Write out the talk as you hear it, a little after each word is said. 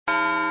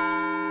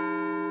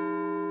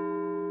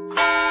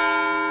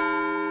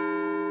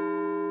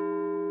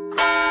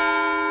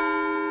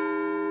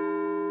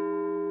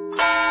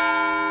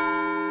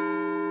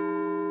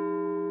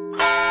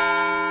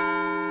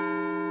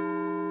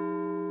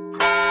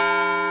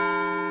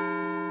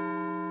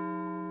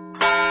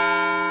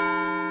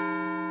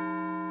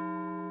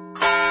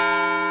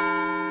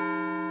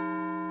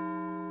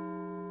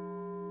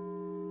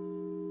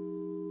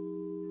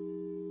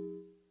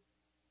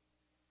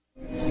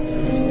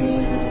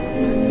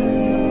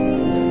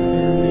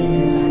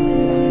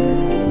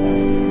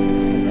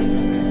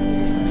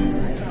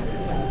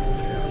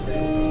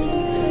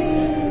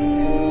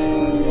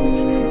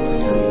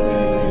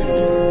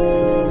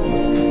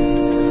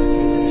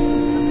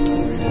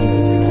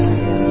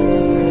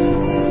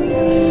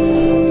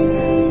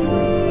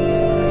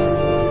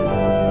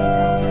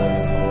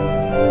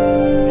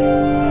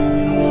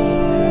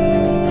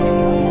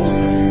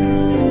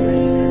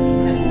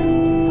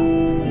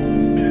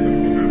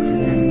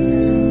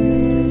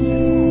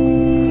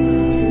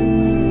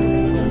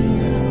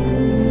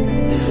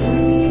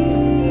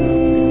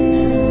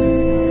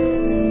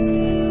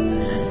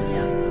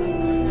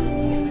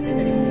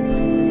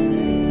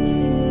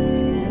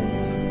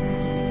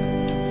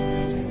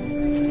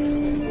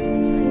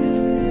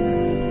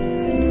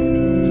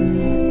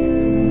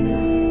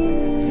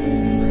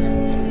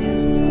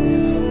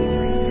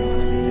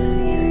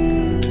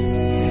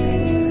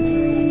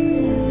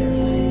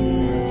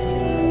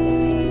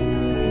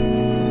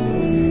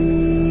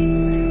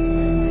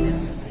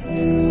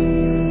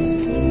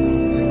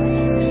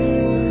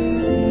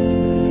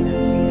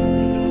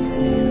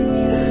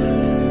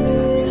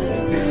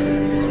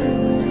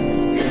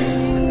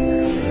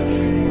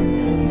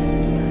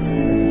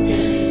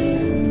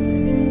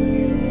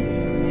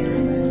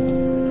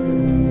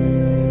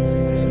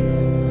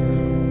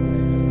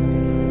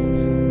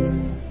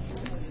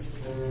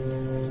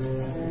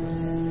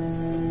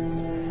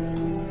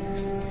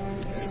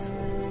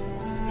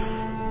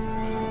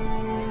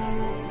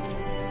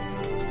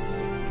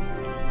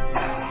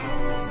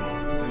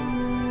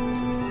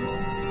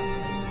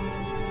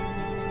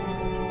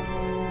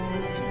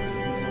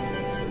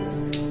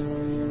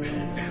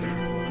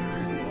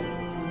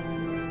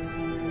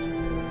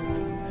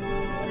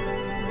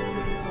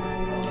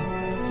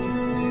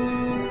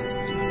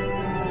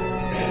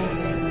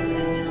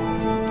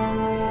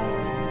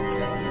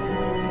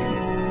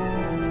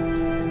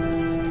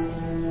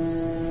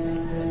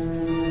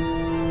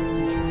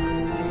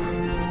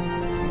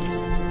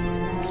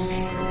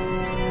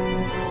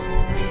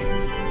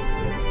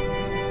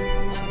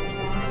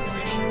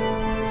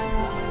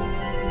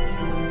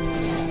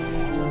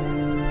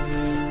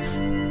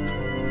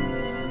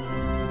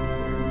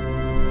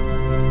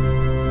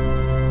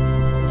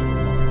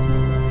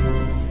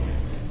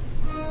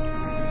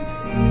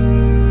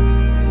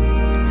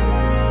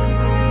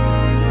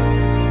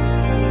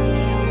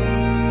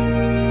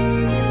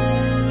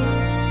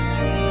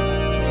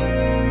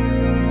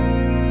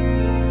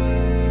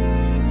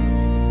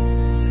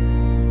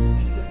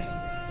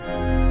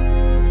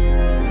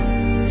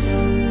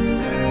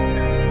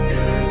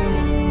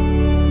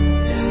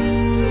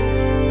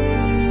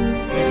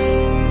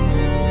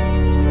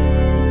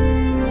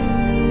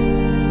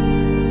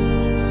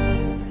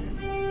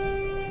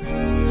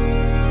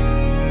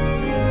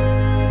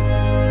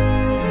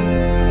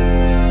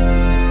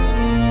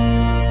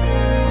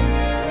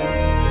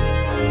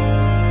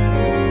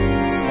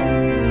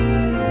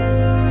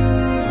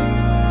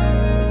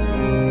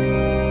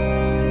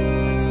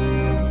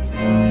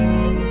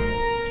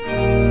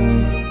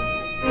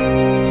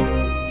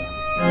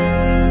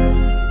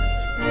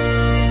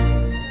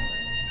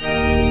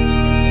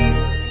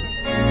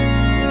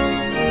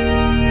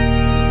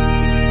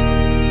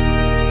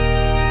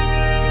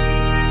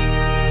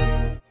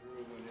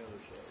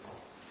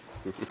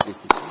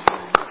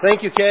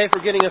Thank you, Kay, for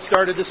getting us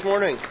started this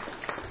morning.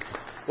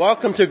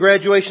 Welcome to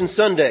Graduation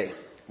Sunday.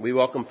 We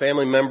welcome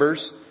family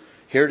members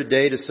here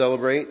today to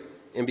celebrate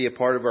and be a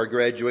part of our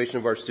graduation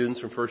of our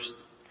students from First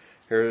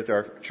here at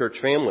our church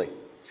family.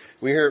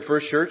 We here at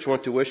First Church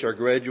want to wish our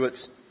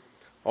graduates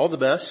all the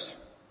best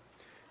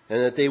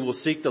and that they will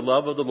seek the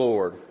love of the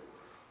Lord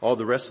all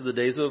the rest of the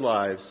days of their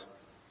lives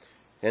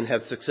and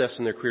have success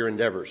in their career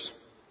endeavors.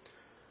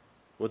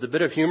 With a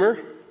bit of humor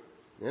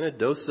and a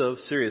dose of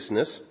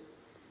seriousness,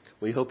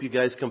 we hope you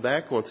guys come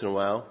back once in a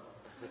while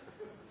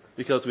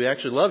because we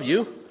actually love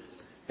you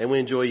and we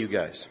enjoy you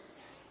guys.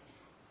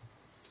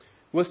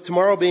 With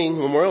tomorrow being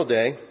Memorial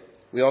Day,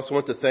 we also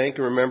want to thank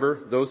and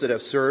remember those that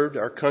have served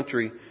our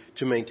country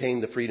to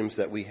maintain the freedoms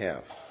that we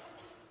have.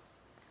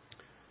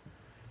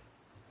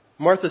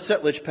 Martha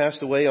Setlich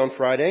passed away on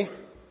Friday.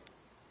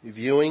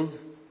 Viewing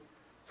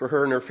for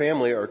her and her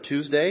family are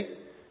Tuesday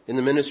in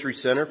the Ministry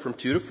Center from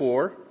 2 to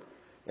 4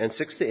 and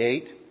 6 to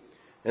 8,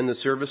 and the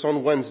service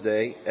on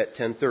Wednesday at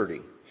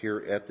 10:30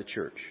 here at the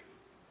church.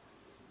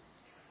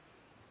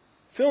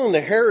 Filling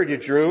the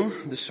Heritage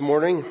Room this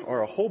morning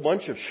are a whole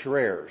bunch of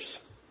Schreyers.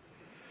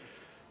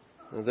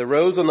 The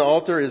rose on the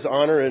altar is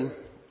honor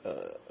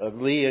of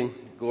Lee and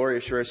Gloria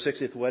Schreyer's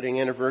 60th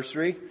wedding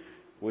anniversary,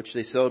 which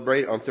they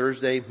celebrate on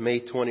Thursday, May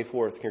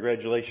 24th.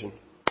 Congratulations.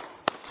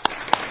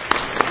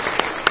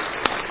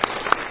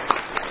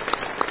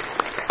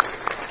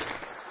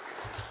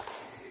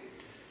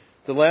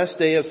 The last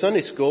day of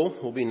Sunday school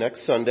will be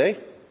next Sunday.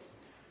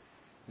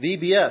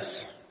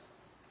 VBS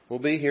will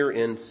be here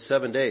in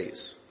 7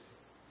 days.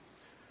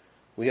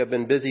 We have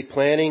been busy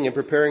planning and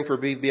preparing for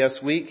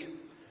VBS week.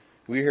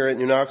 We here at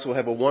New Knoxville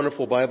have a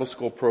wonderful Bible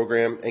school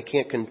program and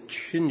can't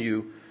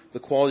continue the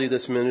quality of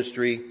this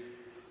ministry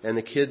and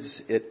the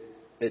kids it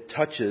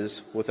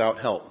touches without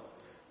help.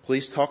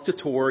 Please talk to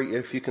Tori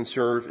if you can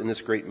serve in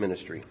this great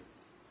ministry.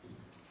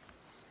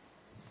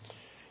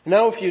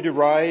 Now if you'd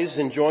rise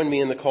and join me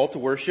in the call to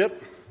worship,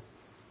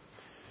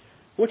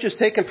 which is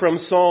taken from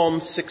Psalm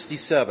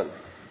 67.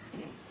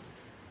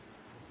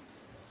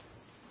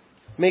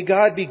 May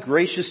God be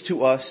gracious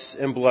to us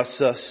and bless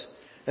us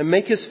and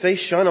make His face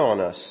shine on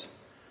us,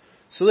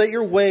 so that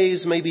your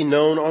ways may be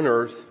known on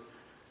earth,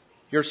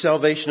 your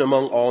salvation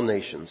among all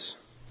nations.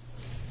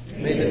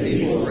 May the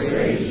people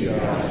praise you,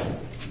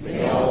 God.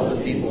 May all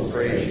the people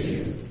praise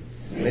you.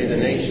 May the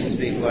nations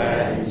be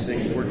glad and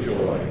sing for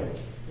joy.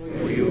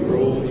 For you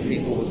rule the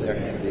people with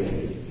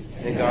equity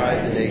and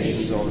guide the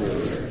nations on the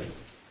earth.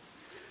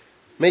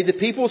 May the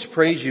peoples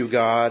praise you,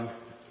 God.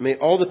 May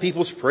all the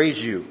peoples praise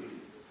you.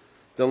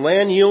 The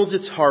land yields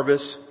its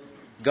harvest.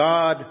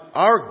 God,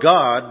 our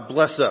God,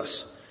 bless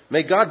us.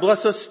 May God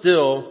bless us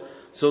still,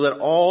 so that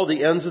all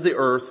the ends of the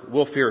earth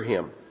will fear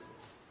Him.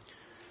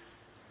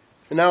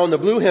 And now in the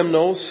blue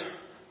hymnals,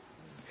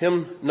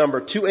 hymn number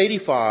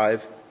 285,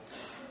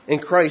 in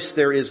Christ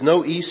there is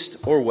no east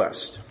or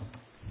west.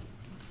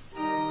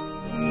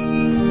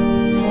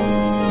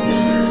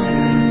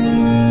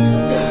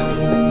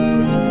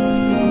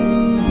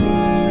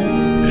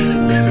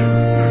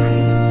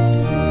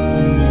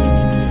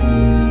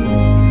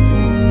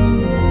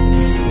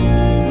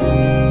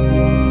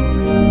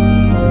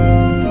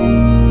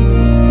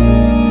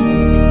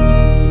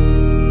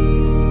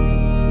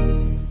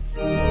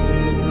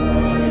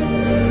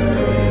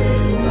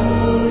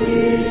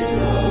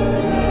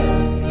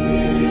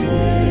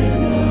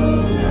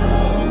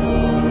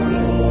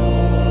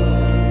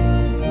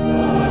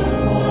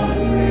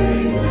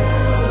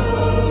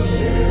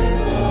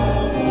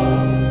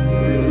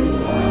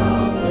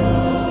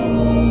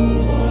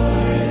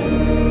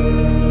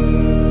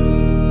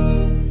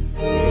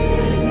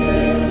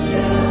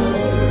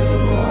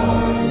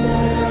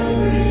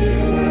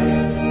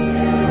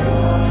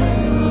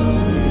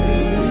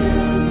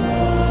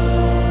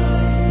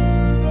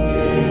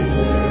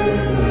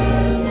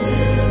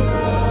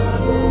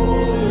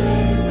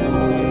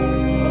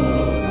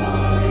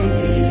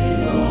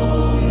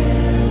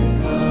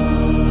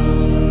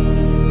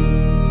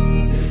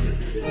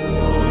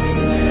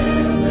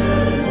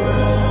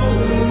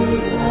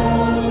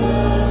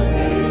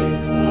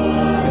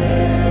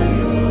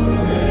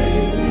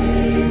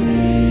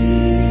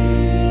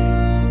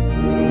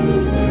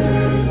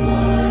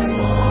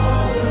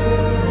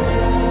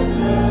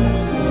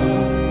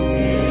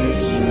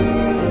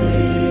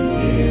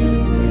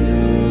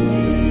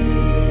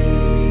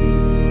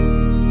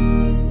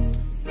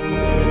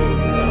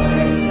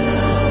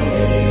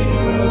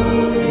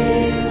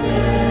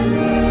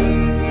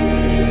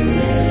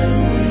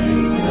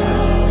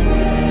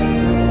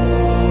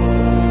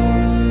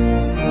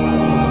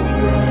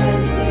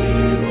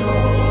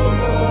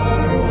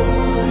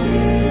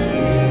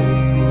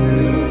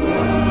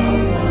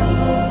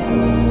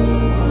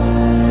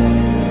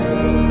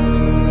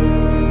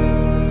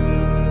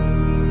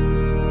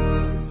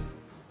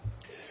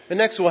 And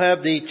next we'll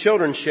have the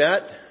children's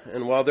chat.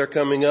 And while they're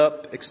coming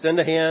up, extend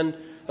a hand,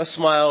 a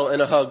smile,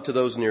 and a hug to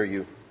those near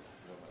you.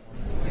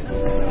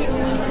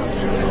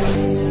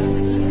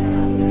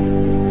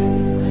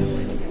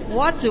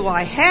 What do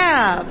I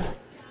have?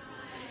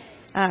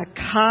 A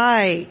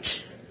kite.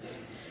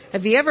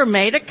 Have you ever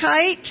made a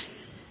kite?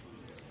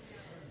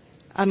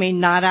 I mean,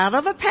 not out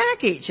of a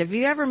package. Have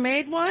you ever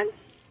made one?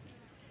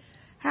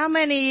 How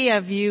many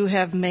of you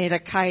have made a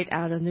kite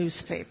out of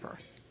newspaper?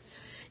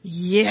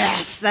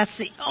 Yes, that's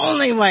the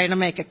only way to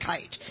make a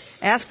kite.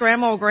 Ask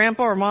Grandma or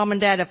Grandpa or Mom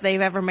and Dad if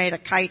they've ever made a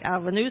kite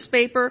out of a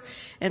newspaper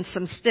and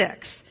some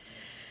sticks.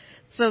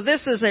 So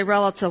this is a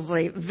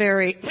relatively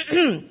very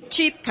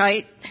cheap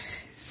kite.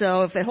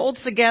 So if it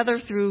holds together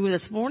through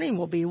this morning,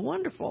 will be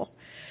wonderful.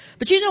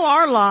 But you know,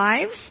 our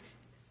lives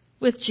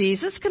with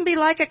Jesus can be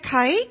like a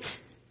kite.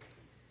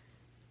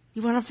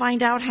 You want to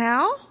find out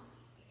how?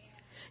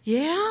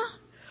 Yeah?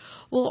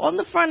 Well, on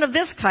the front of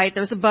this kite,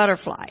 there's a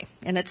butterfly.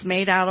 And it's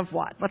made out of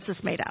what? What's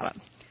this made out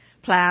of?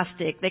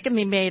 Plastic. They can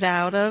be made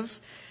out of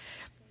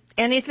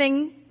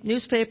anything,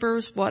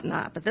 newspapers,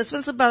 whatnot. But this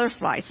one's a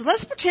butterfly. So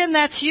let's pretend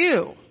that's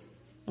you.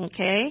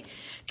 Okay?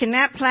 Can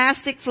that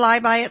plastic fly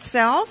by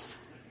itself?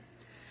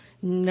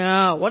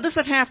 No. What does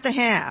it have to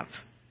have?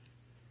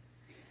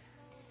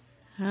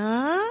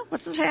 Huh?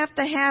 What does it have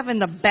to have in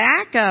the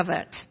back of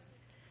it?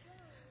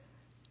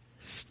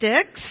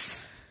 Sticks?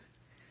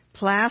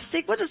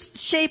 Plastic? What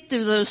shape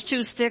do those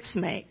two sticks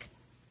make?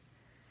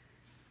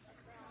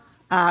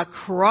 A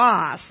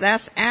cross.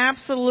 That's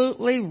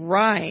absolutely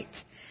right.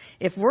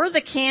 If we're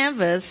the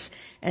canvas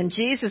and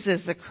Jesus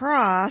is the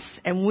cross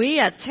and we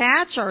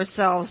attach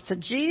ourselves to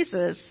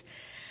Jesus,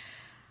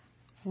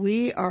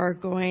 we are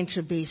going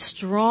to be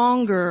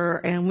stronger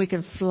and we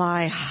can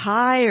fly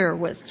higher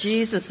with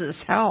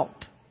Jesus' help.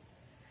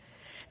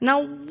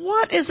 Now,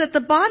 what is at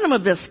the bottom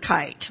of this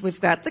kite?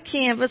 We've got the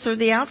canvas or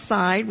the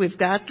outside. We've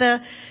got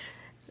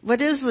what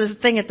is this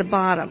thing at the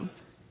bottom?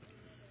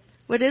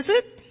 What is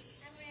it?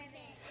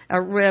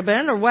 A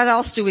ribbon. Or what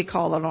else do we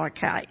call it on a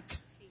kite?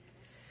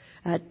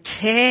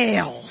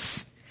 Tails.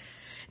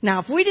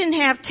 Now, if we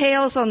didn't have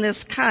tails on this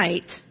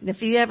kite,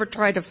 if you ever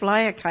tried to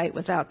fly a kite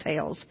without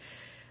tails,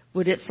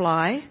 would it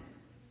fly?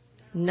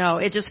 No,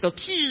 it just goes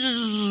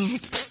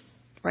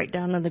right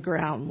down on the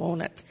ground,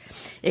 won't it?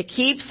 It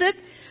keeps it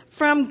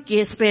from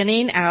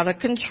spinning out of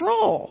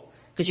control,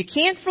 because you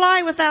can't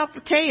fly without the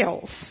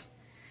tails.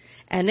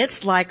 And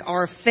it's like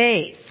our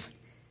faith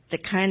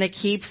that kind of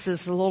keeps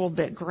us a little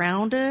bit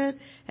grounded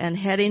and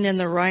heading in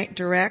the right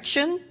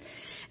direction.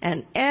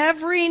 And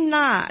every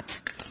knot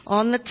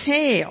on the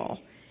tail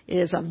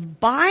is a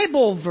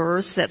Bible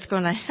verse that's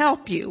going to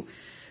help you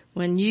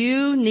when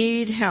you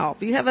need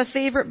help. You have a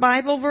favorite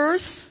Bible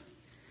verse?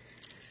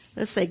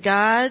 Let's say,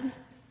 God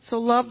so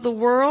loved the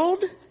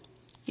world,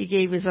 He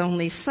gave His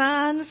only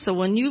Son. So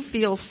when you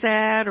feel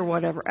sad or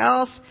whatever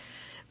else,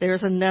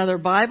 there's another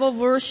Bible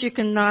verse you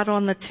can knot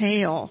on the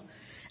tail.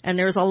 And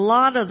there's a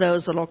lot of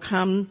those that'll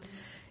come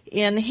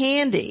in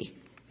handy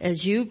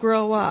as you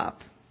grow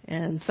up.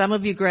 And some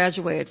of you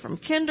graduated from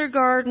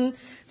kindergarten.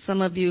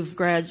 Some of you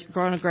going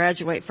to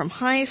graduate from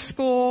high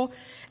school.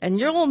 And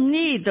you'll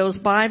need those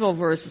Bible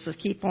verses to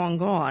keep on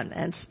going.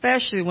 And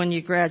especially when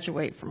you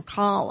graduate from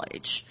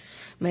college.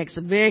 Makes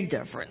a big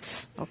difference.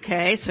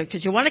 Okay? So,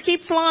 because you want to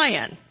keep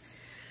flying.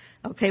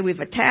 Okay, we've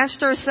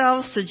attached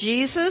ourselves to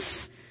Jesus.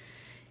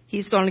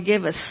 He's going to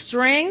give us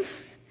strength.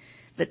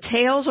 The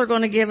tails are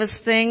going to give us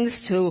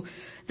things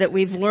that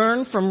we've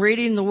learned from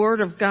reading the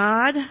Word of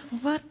God.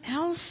 What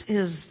else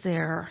is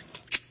there?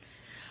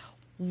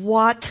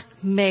 What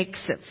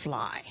makes it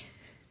fly?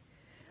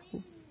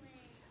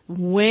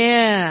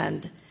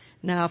 Wind.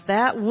 Now, if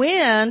that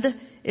wind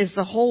is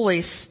the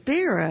Holy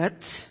Spirit,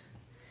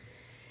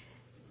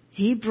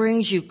 He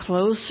brings you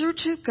closer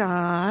to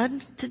God,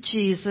 to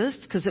Jesus,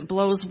 because it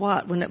blows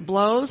what? When it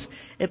blows,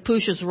 it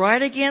pushes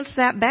right against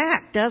that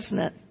back, doesn't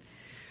it?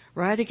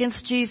 Right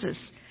against Jesus.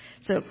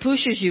 So it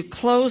pushes you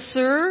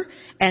closer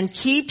and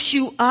keeps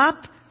you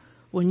up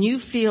when you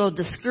feel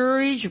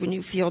discouraged, when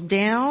you feel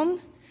down.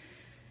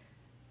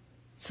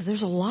 So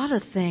there's a lot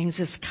of things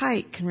this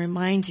kite can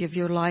remind you of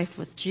your life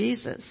with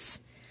Jesus.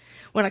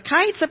 When a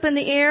kite's up in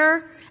the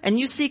air and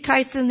you see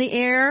kites in the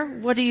air,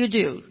 what do?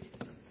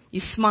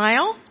 You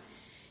smile.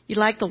 You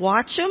like to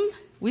watch them.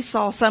 We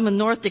saw some in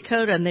North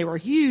Dakota and they were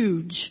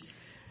huge.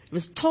 It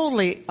was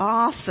totally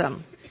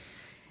awesome.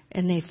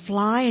 And they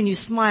fly and you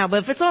smile.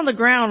 But if it's on the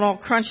ground all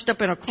crunched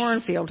up in a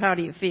cornfield, how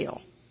do you feel?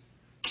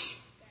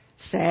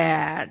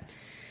 Sad.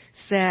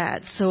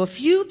 Sad. So if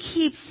you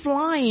keep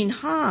flying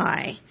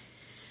high,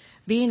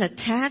 being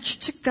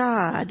attached to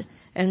God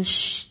and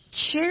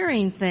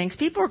sharing things,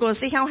 people are going to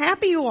see how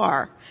happy you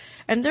are.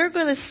 And they're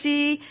going to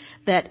see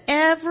that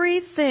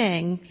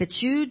everything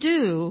that you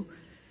do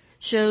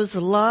shows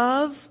the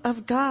love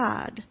of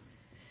God.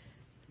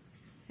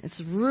 It's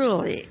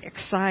really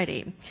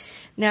exciting.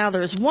 Now,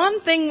 there's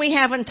one thing we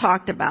haven't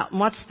talked about, and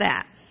what's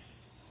that?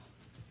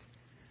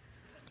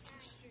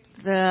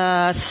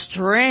 The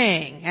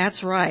string.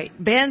 That's right.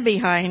 Ben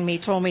behind me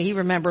told me he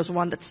remembers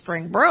one that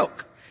string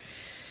broke.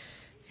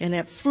 And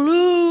it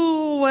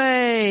flew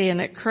away and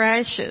it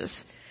crashes.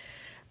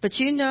 But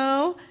you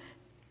know,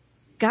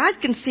 God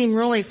can seem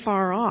really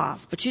far off.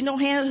 But you know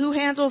who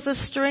handles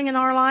this string in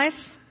our life?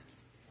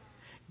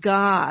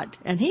 God.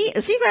 And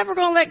is he ever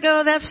going to let go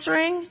of that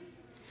string?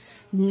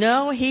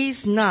 No,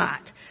 he's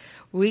not.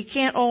 We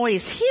can't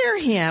always hear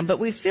him, but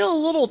we feel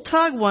a little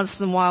tug once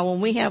in a while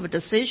when we have a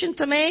decision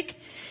to make,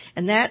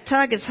 and that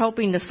tug is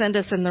hoping to send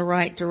us in the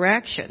right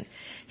direction.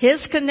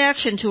 His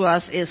connection to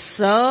us is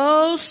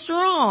so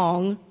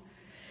strong,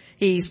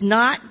 he's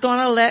not going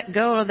to let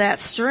go of that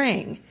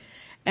string.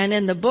 And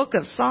in the book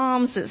of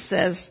Psalms it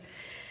says,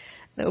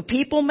 though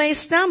people may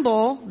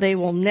stumble, they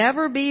will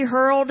never be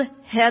hurled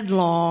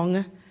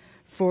headlong,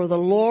 for the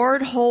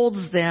Lord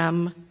holds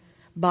them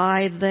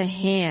by the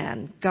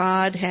hand.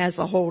 God has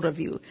a hold of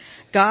you.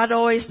 God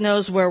always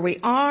knows where we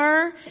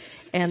are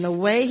and the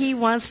way he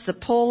wants to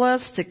pull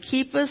us to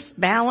keep us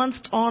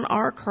balanced on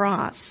our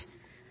cross.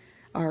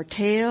 Our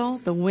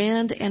tail, the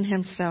wind, and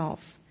himself.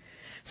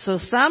 So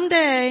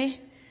someday,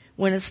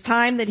 when it's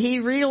time that he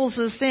reels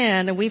us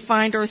in and we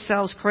find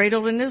ourselves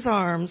cradled in his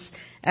arms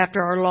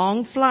after our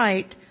long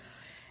flight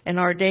and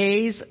our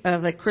days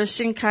of the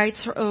Christian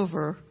kites are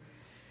over,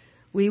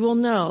 we will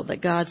know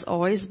that God's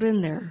always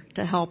been there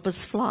to help us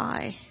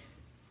fly.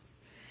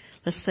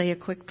 Let's say a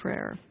quick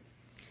prayer.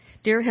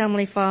 Dear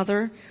Heavenly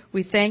Father,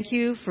 we thank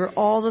you for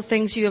all the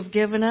things you have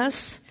given us.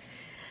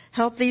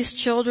 Help these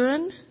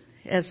children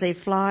as they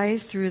fly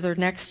through their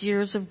next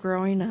years of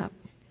growing up.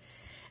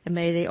 And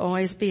may they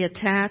always be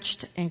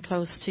attached and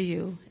close to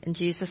you. In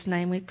Jesus'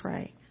 name we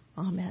pray.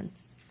 Amen.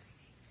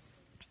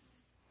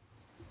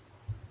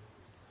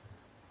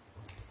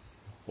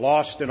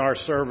 Lost in our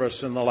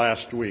service in the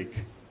last week.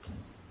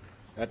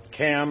 At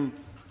Camp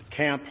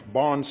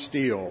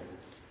Bonsteel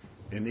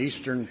in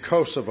eastern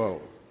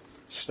Kosovo,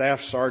 Staff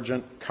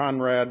Sergeant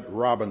Conrad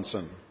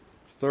Robinson,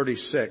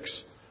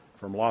 36,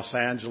 from Los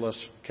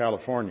Angeles,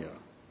 California.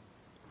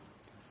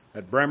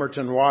 At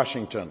Bremerton,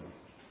 Washington,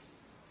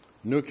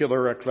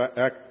 nuclear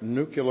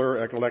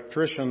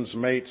electrician's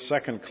mate,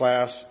 second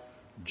class,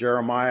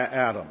 Jeremiah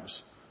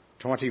Adams,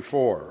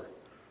 24,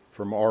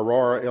 from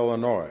Aurora,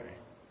 Illinois.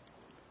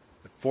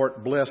 At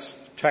Fort Bliss,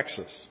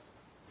 Texas,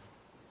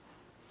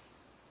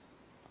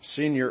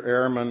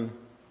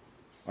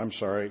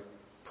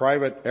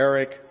 Private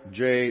Eric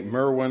J.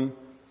 Merwin,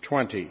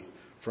 20,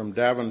 from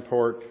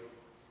Davenport,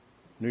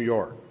 New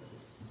York.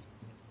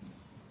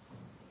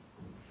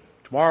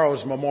 Tomorrow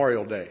is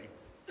Memorial Day,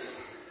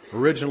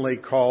 originally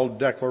called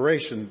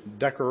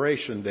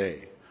Decoration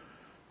Day,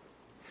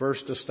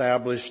 first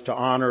established to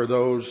honor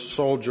those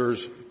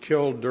soldiers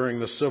killed during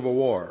the Civil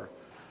War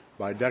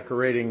by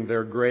decorating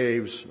their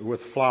graves with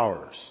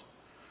flowers.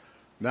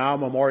 Now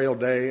Memorial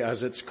Day,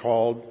 as it's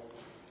called,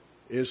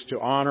 is to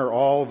honor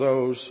all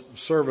those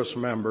service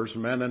members,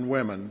 men and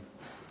women,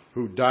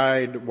 who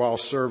died while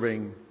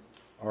serving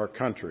our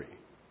country.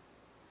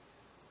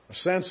 A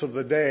sense of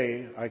the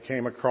day, I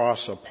came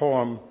across a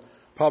poem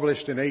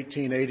published in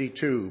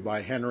 1882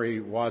 by Henry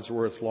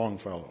Wadsworth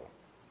Longfellow.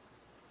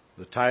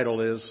 The title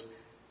is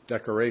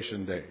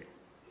Decoration Day.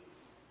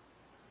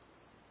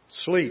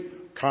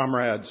 Sleep,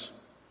 comrades,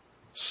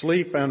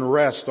 sleep and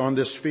rest on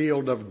this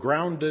field of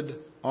grounded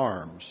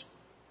arms,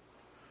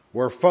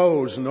 where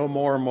foes no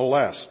more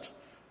molest,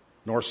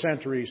 nor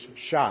sentries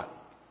shot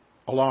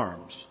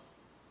alarms.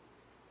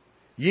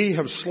 Ye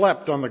have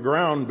slept on the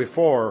ground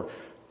before,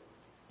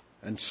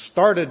 and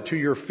started to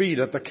your feet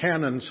at the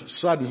cannon's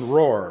sudden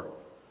roar,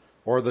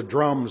 or the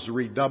drum's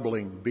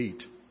redoubling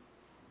beat.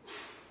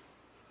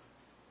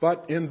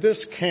 But in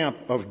this camp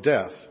of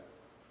death,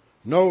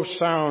 no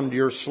sound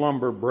your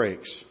slumber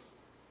breaks.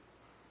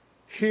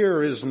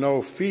 Here is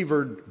no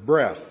fevered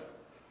breath,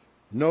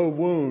 no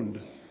wound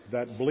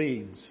that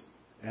bleeds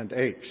and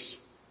aches.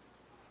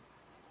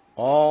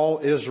 All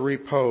is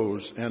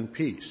repose and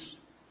peace.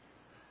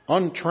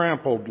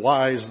 Untrampled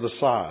lies the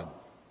sod.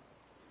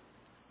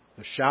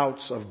 The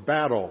shouts of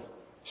battle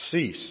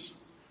cease.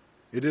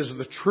 It is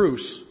the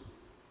truce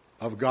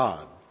of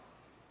God.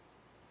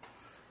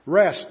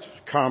 Rest,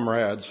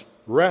 comrades,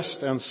 rest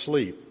and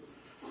sleep.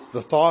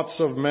 The thoughts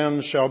of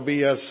men shall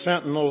be as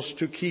sentinels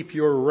to keep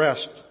your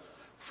rest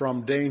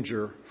from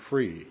danger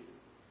free.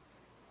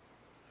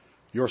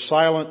 Your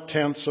silent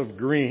tents of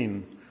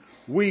green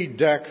we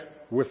deck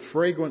with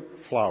fragrant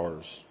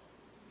flowers.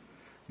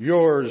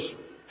 Yours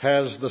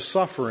has the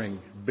suffering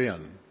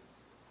been.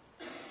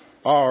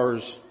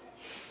 Ours,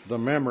 the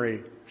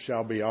memory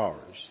shall be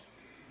ours.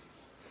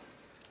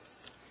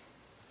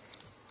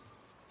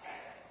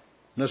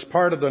 And as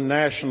part of the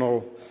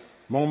National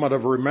Moment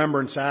of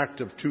Remembrance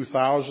Act of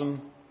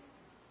 2000,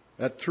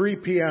 at 3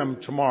 p.m.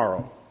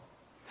 tomorrow,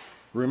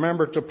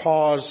 remember to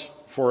pause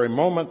for a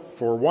moment,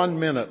 for 1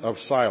 minute of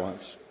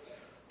silence,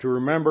 to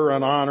remember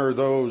and honor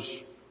those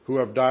who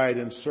have died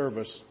in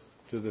service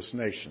to this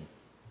nation.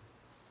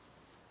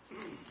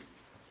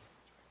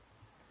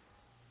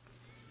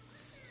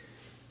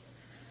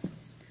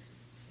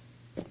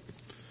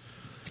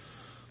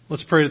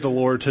 Let's pray to the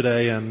Lord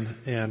today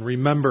and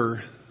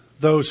remember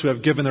those who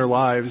have given their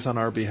lives on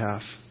our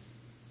behalf.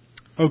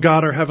 Oh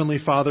God, our Heavenly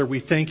Father, we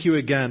thank you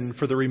again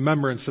for the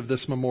remembrance of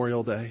this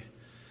Memorial Day.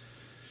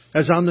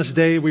 As on this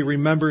day we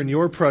remember in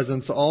your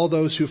presence all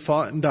those who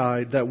fought and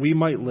died that we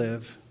might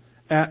live,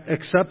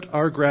 Accept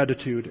our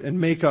gratitude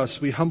and make us,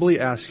 we humbly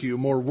ask you,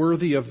 more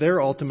worthy of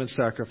their ultimate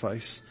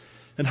sacrifice,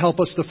 and help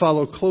us to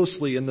follow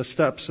closely in the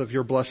steps of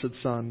your blessed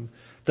Son,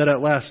 that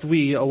at last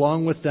we,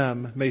 along with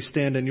them, may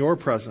stand in your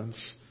presence.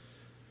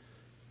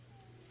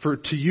 For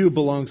to you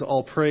belongs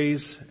all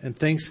praise and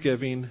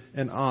thanksgiving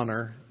and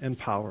honor and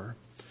power.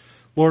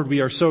 Lord, we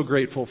are so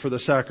grateful for the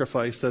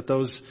sacrifice that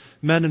those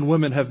men and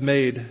women have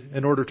made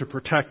in order to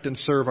protect and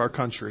serve our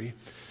country.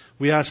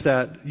 We ask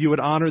that you would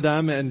honor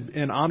them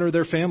and honor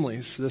their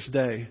families this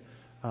day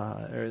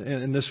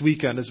and this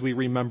weekend as we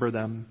remember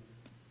them.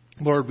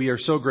 Lord, we are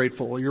so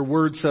grateful. Your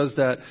word says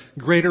that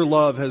greater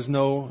love has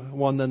no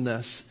one than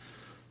this,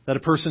 that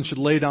a person should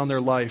lay down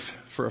their life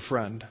for a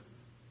friend.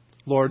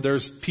 Lord,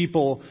 there's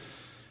people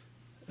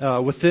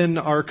within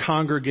our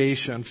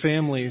congregation,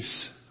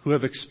 families who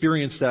have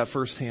experienced that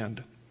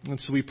firsthand.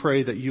 And so we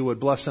pray that you would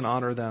bless and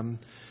honor them,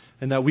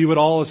 and that we would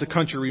all as a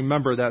country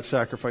remember that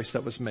sacrifice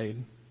that was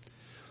made.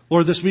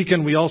 Lord, this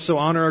weekend we also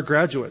honor our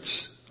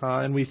graduates,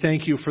 and we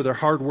thank you for their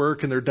hard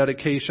work and their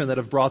dedication that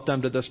have brought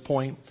them to this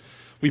point.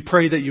 We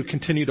pray that you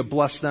continue to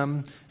bless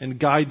them and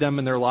guide them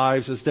in their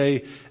lives as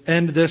they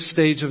end this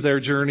stage of their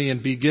journey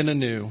and begin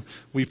anew.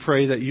 We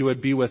pray that you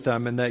would be with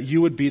them and that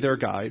you would be their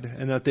guide,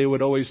 and that they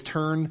would always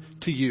turn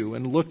to you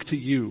and look to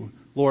you,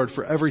 Lord,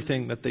 for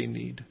everything that they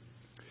need.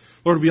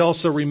 Lord, we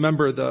also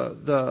remember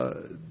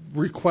the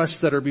requests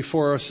that are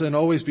before us and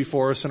always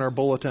before us in our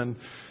bulletin.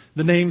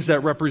 The names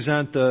that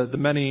represent the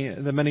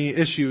many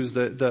issues,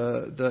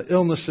 the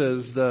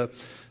illnesses, the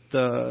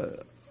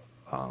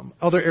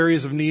other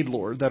areas of need,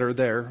 Lord, that are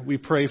there. We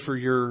pray for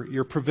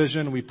your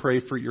provision. We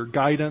pray for your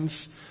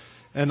guidance.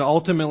 And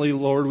ultimately,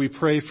 Lord, we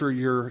pray for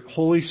your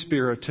Holy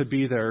Spirit to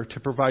be there to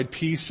provide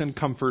peace and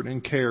comfort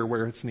and care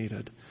where it's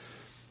needed.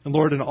 And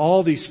Lord, in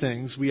all these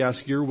things, we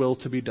ask your will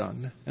to be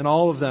done. In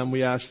all of them,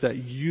 we ask that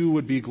you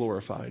would be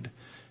glorified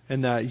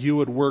and that you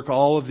would work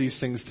all of these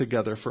things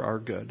together for our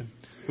good.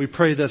 We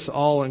pray this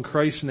all in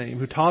Christ's name,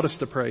 who taught us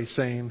to pray,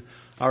 saying,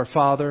 Our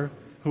Father,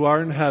 who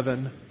art in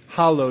heaven,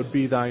 hallowed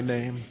be thy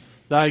name.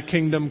 Thy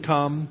kingdom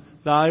come,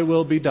 thy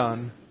will be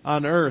done,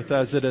 on earth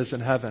as it is in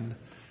heaven.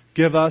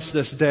 Give us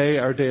this day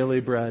our daily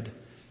bread,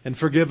 and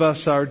forgive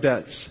us our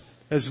debts,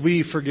 as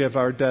we forgive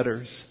our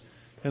debtors.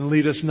 And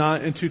lead us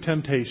not into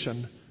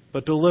temptation,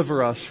 but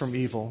deliver us from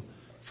evil.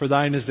 For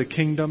thine is the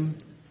kingdom,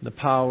 the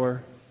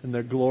power, and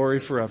the glory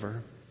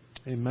forever.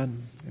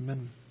 Amen.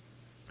 Amen.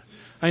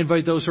 I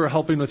invite those who are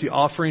helping with the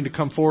offering to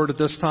come forward at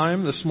this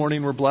time. This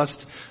morning we're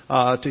blessed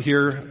to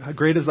hear How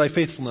Great is Thy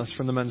Faithfulness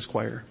from the men's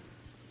choir.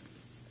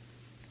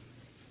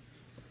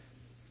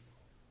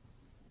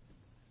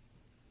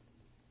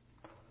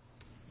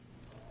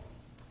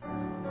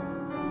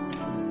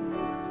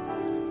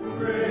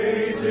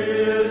 Great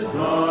is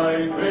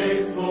thy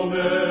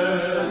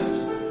faithfulness.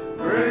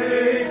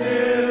 Great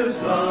is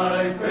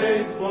thy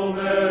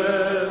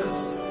faithfulness.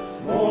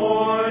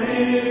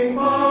 Morning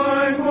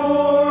by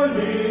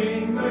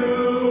morning,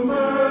 new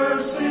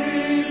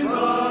mercies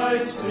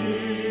I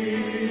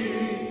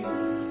see.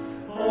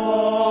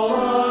 All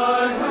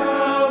I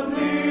have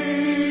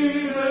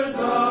needed,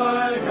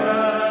 thy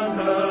hand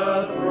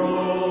hath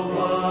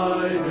provided.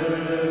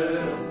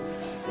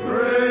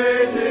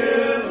 Great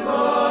is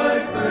thy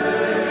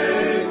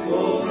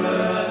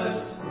faithfulness,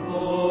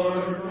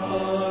 Lord,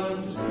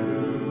 unto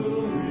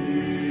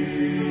me.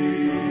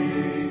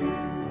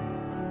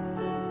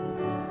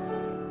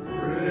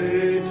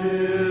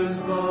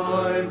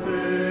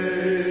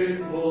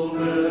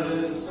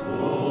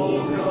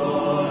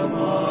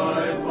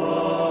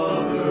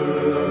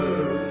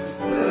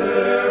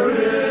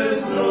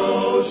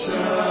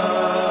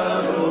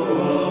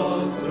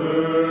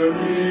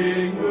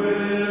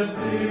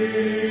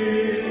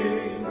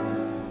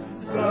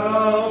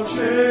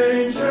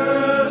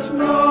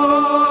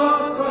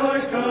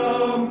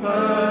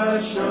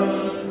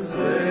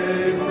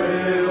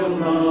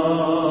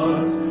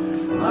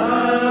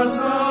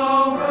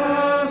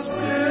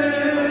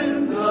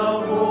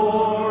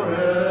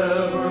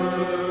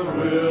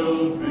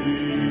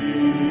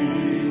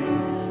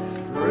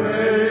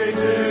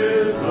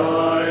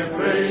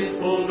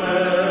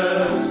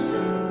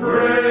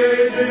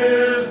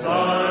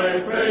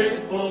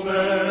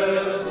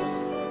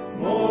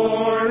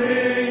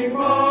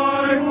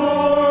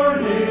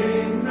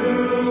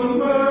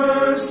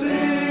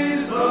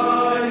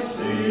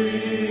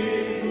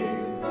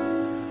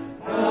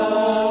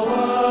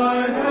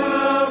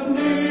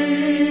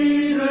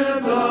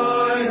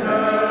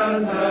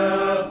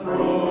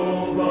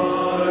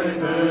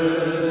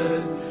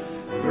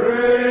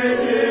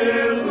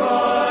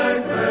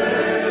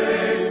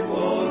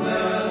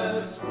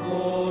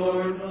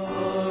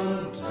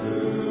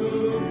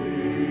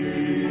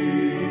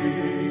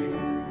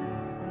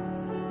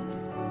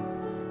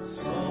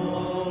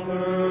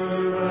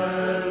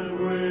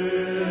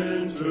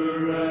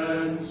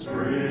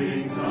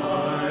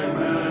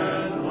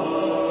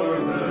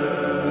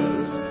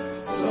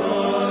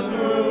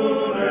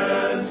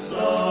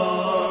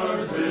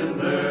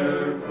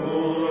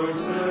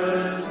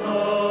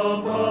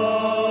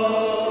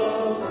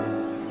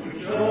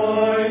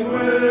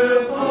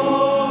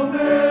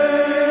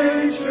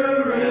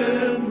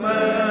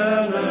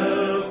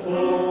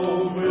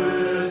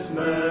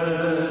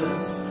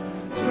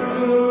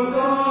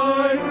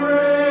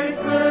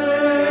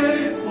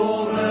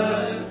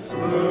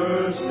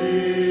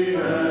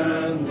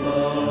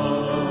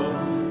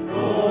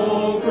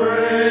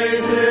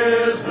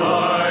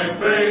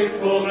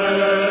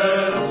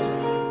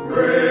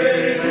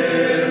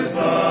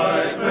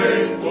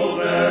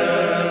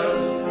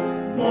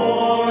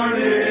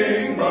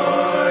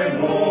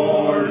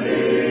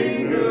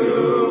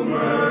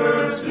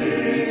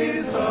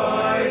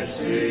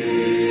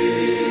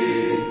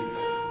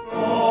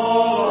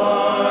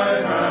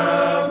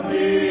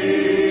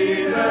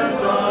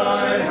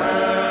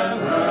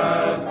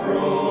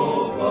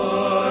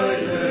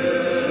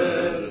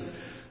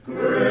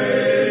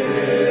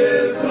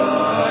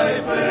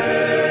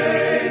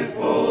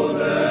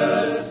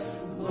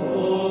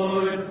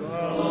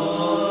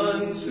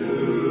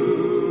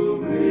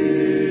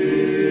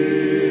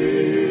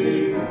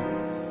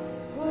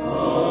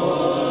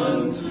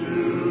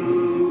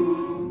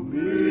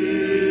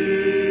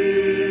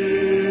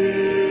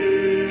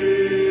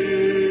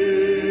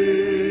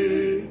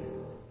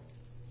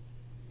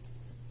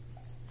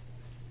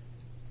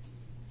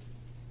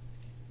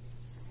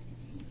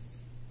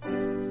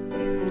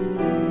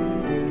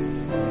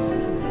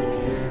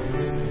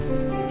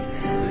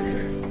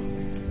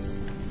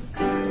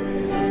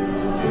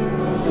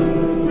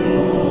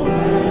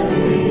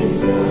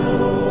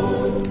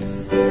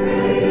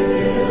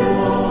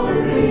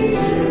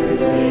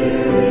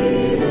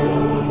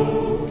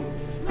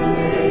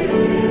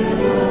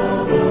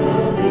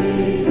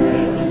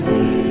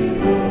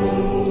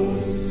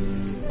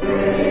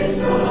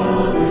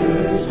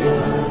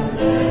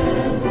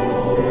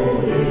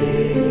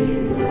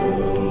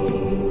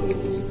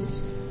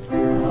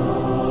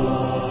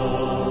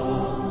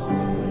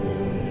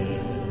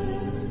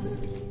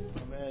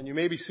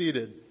 be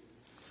seated.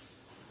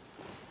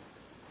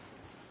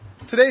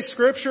 Today's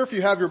scripture, if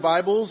you have your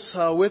Bibles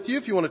with you,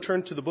 if you want to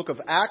turn to the book of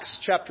Acts,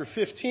 chapter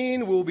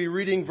 15, we'll be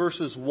reading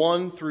verses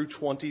 1 through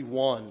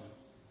 21.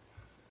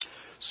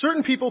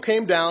 Certain people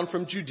came down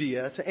from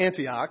Judea to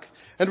Antioch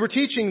and were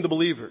teaching the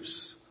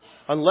believers,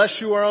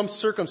 "Unless you are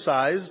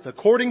uncircumcised,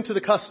 according to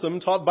the custom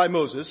taught by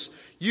Moses,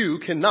 you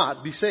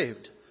cannot be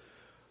saved."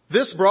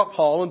 This brought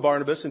Paul and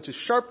Barnabas into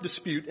sharp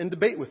dispute and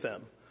debate with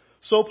them.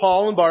 So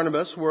Paul and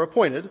Barnabas were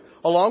appointed,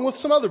 along with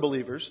some other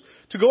believers,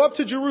 to go up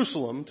to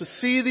Jerusalem to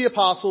see the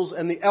apostles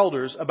and the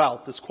elders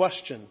about this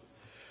question.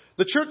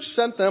 The church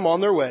sent them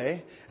on their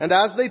way, and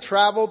as they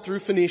traveled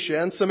through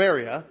Phoenicia and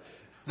Samaria,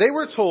 they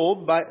were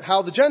told by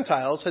how the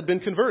Gentiles had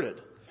been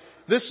converted.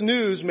 This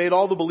news made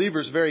all the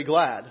believers very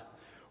glad.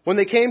 When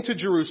they came to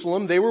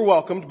Jerusalem, they were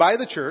welcomed by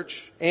the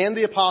church and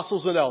the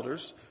apostles and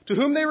elders, to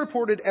whom they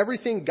reported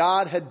everything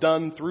God had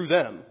done through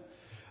them.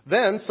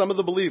 Then some of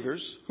the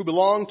believers, who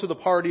belonged to the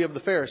party of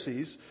the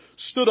Pharisees,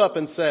 stood up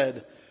and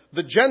said,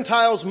 "The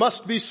Gentiles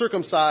must be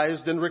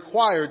circumcised and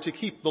required to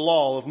keep the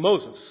law of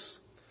Moses."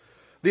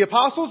 The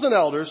apostles and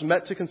elders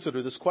met to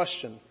consider this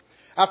question.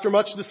 After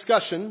much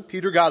discussion,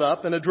 Peter got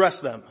up and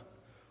addressed them.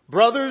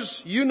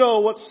 "Brothers, you know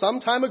what some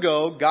time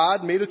ago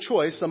God made a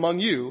choice among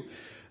you,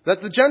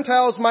 that the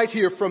Gentiles might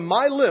hear from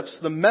my lips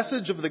the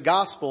message of the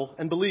gospel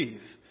and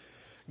believe.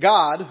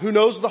 God, who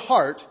knows the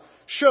heart,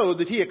 showed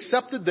that he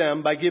accepted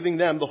them by giving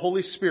them the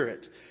Holy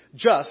Spirit,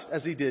 just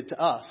as he did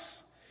to us.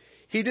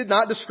 He did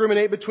not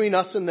discriminate between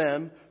us and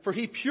them, for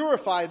he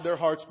purified their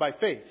hearts by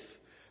faith.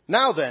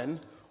 Now then,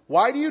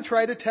 why do you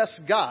try to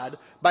test God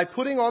by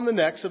putting on the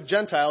necks of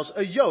Gentiles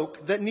a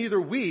yoke that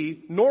neither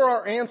we nor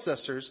our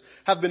ancestors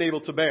have been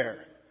able to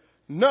bear?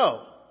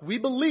 No, we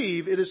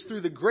believe it is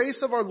through the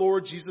grace of our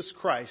Lord Jesus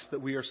Christ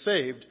that we are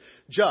saved,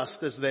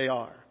 just as they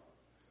are."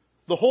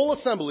 The whole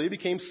assembly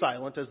became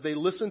silent as they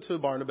listened to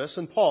Barnabas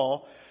and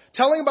Paul,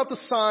 telling about the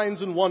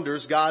signs and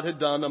wonders God had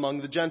done among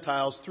the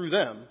Gentiles through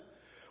them.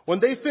 When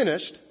they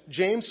finished,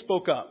 James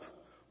spoke up.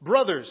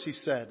 "Brothers," he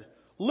said,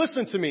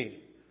 "listen to me.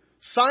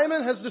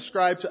 Simon has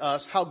described to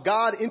us how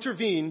God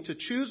intervened to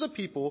choose a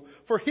people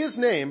for his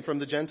name from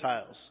the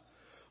Gentiles.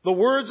 The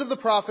words of the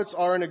prophets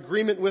are in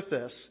agreement with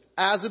this,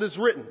 as it is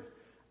written,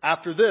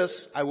 'After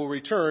this I will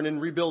return and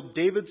rebuild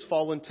David's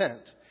fallen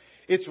tent.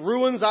 Its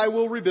ruins I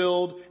will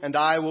rebuild, and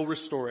I will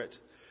restore it,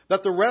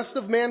 that the rest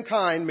of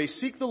mankind may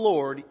seek the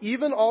Lord,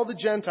 even all the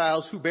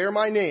Gentiles who bear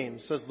my name,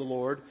 says the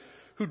Lord,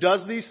 who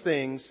does these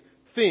things,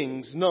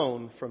 things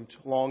known from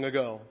long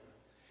ago.'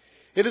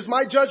 It is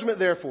my judgment,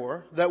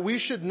 therefore, that we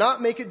should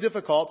not make it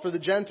difficult for the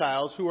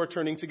Gentiles who are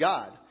turning to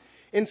God.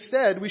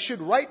 Instead, we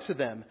should write to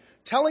them,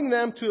 telling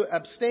them to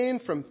abstain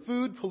from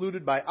food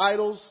polluted by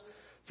idols,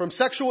 from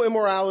sexual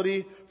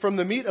immorality, from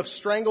the meat of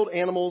strangled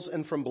animals,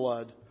 and from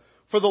blood.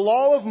 For the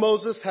law of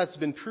Moses has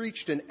been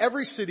preached in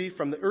every city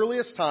from the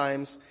earliest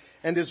times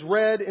and is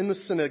read in the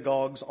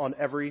synagogues on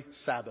every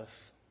Sabbath."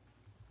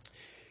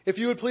 If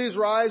you would please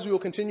rise, we will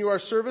continue our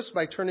service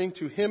by turning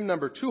to hymn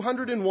number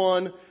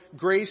 201,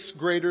 "Grace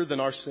Greater Than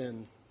Our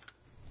Sin."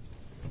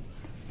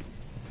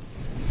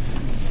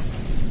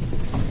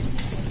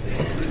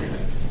 Grace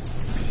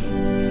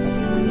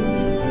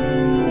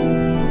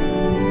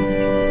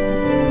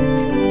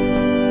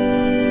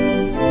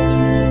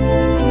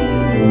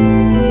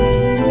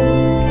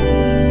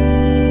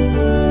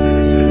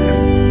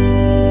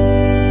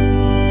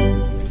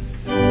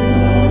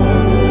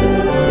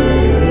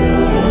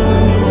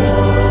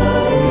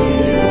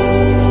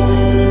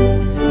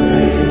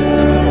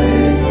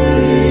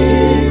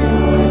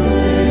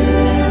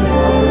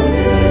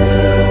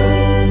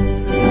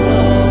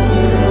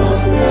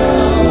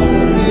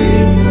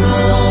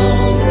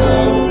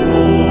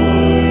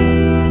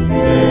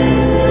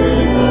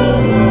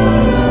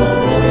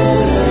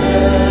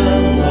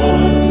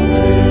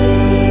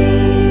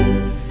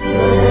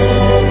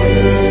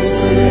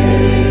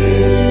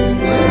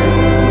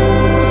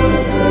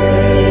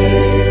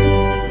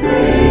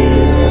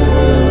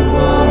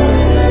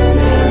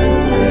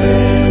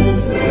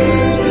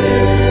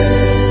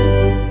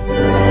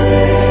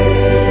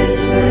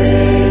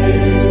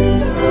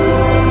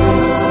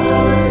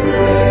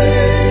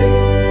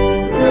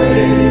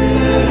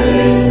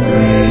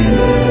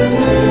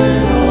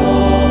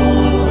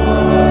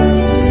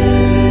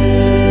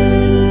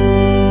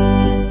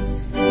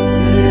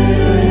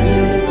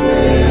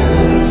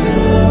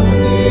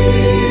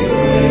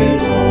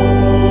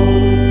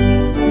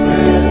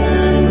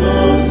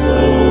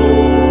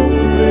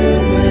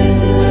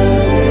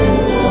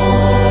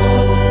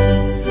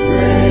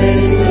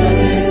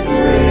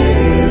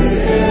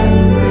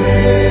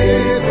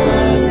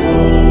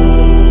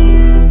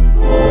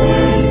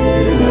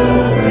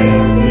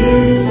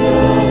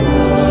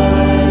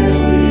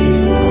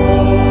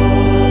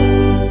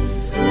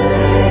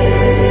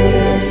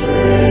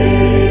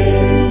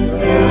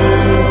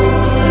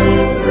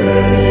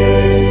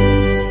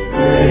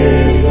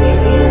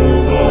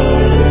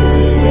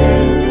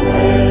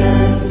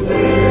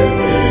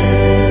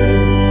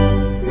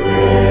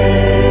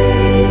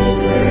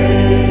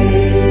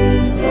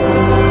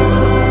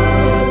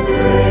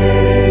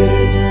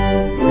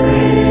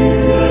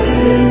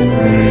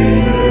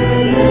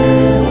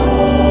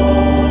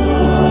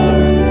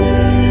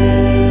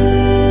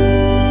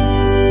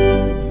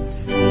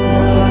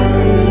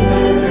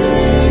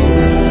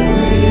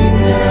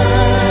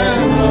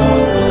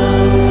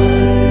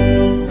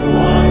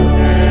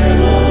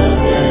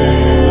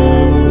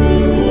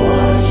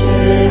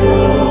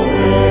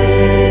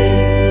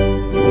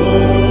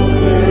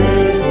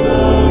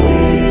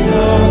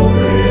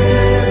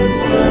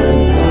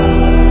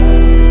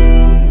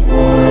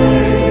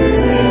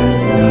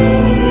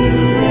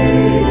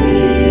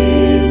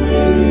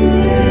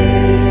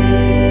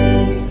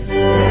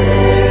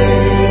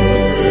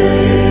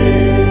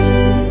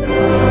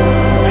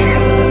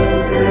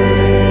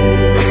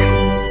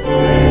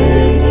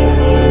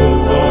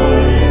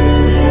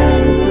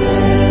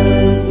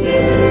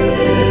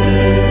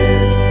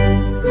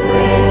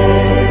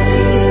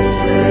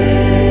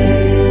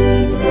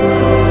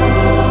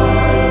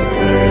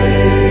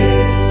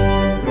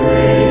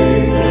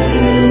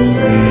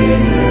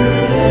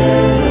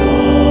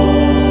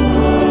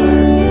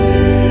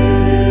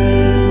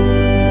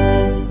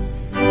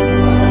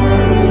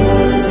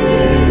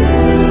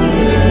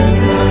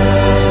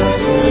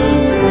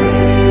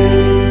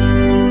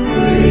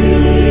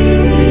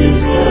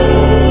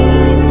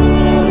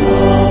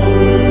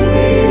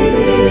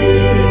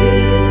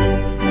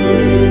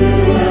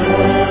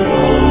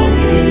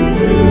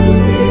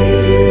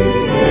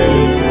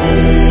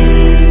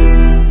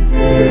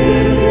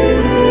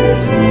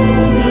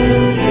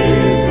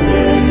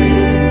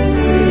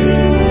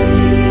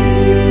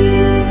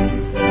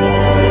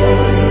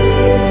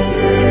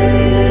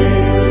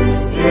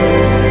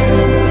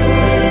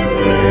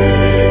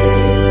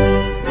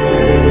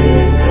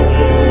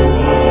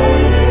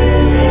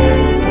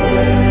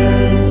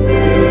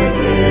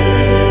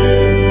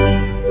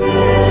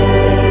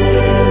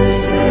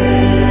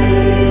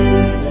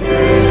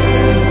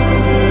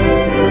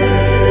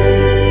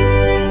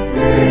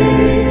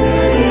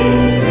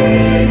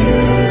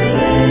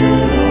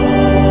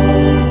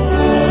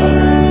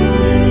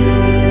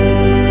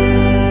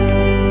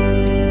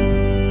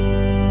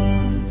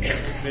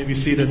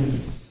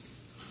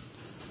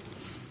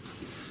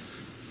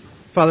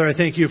Father, I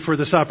thank you for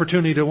this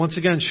opportunity to once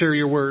again share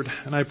your word.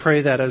 And I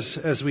pray that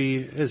as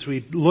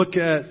we look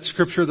at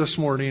Scripture this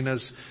morning,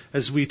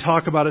 as we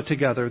talk about it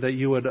together, that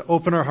you would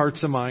open our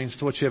hearts and minds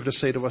to what you have to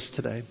say to us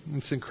today.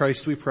 It's in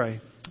Christ we pray.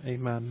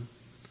 Amen.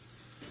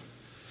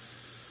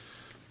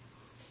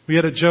 We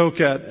had a joke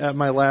at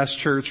my last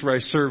church where I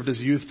served as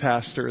youth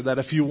pastor that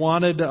if you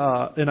wanted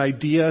an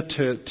idea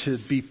to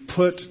be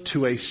put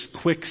to a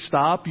quick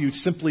stop, you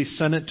simply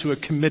send it to a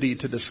committee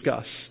to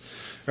discuss,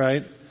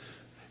 right?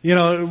 You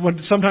know,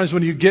 sometimes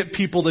when you get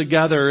people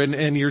together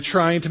and you're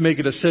trying to make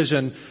a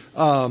decision,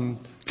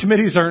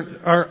 committees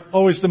aren't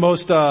always the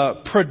most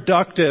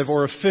productive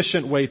or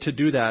efficient way to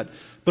do that.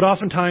 But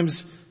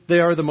oftentimes they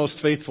are the most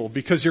faithful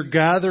because you're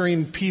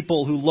gathering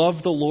people who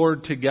love the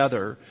Lord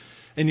together.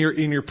 And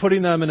you're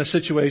putting them in a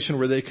situation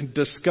where they can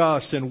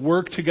discuss and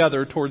work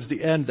together towards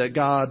the end that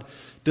God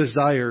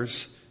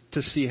desires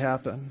to see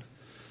happen.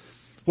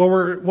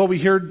 What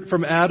we heard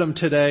from Adam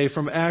today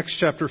from Acts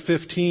chapter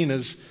 15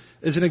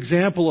 is an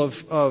example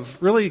of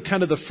really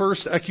kind of the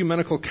first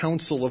ecumenical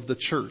council of the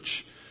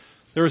church.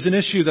 There was an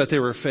issue that they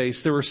were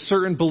faced. There were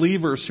certain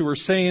believers who were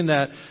saying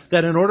that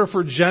in order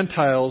for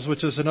Gentiles,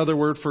 which is another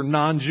word for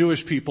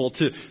non-Jewish people,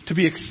 to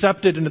be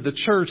accepted into the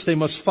church, they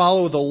must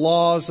follow the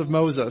laws of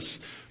Moses,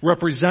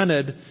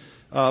 represented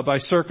by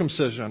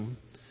circumcision.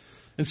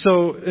 And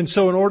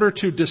so in order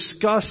to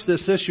discuss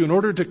this issue, in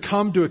order to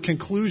come to a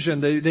conclusion,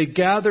 they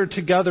gathered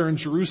together in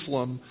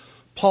Jerusalem.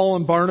 Paul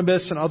and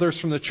Barnabas and others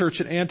from the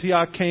church at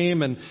Antioch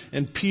came,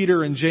 and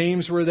Peter and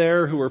James were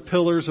there, who were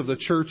pillars of the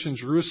church in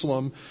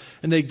Jerusalem.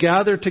 And they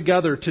gathered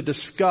together to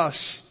discuss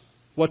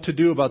what to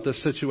do about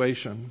this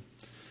situation.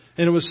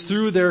 And it was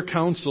through their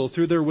counsel,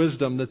 through their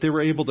wisdom, that they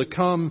were able to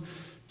come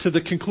to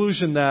the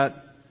conclusion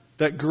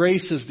that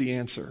grace is the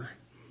answer.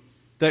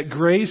 That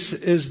grace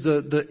is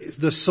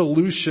the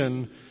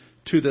solution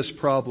to this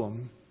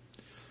problem.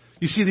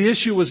 You see, the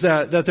issue was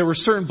that there were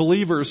certain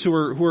believers who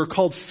were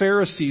called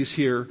Pharisees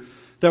here,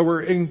 that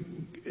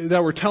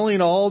were telling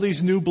all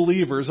these new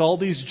believers, all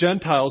these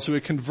Gentiles who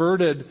had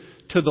converted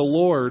to the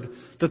Lord,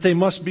 that they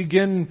must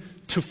begin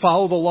to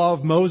follow the law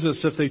of Moses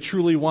if they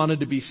truly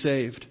wanted to be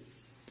saved.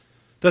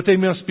 That they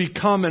must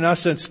become, in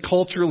essence,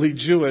 culturally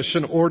Jewish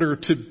in order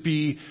to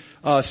be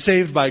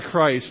saved by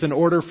Christ, in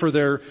order for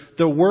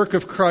the work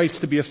of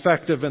Christ to be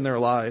effective in their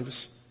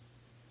lives.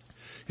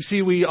 You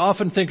see, we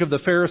often think of the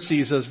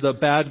Pharisees as the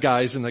bad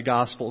guys in the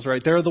Gospels,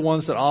 right? They're the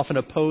ones that often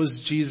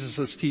oppose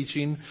Jesus'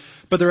 teaching.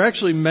 But there are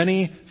actually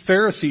many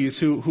Pharisees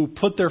who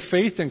put their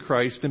faith in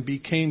Christ and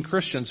became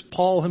Christians.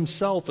 Paul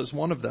himself is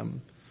one of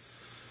them.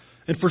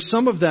 And for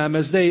some of them,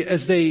 as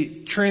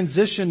they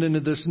transitioned into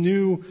this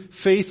new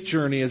faith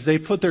journey, as they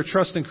put their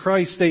trust in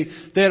Christ, they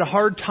had a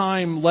hard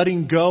time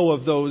letting go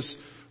of those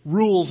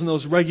rules and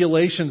those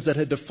regulations that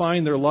had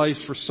defined their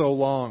lives for so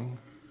long.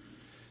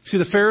 See,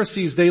 the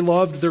Pharisees, they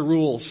loved their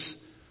rules.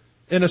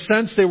 In a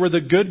sense, they were the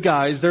good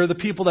guys. They're the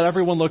people that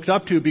everyone looked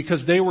up to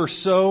because they were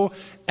so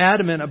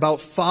adamant about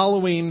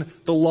following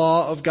the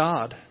law of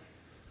God.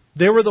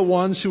 They were the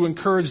ones who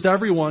encouraged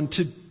everyone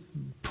to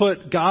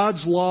put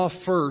God's law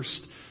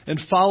first and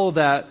follow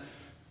that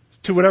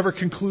to whatever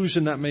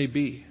conclusion that may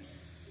be.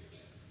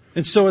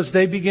 And so as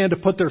they began to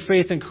put their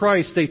faith in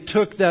Christ, they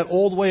took that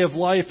old way of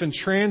life and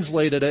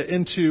translated it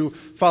into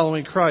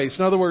following Christ.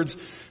 In other words,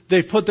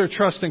 they put their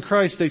trust in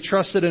Christ. They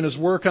trusted in His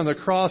work on the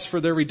cross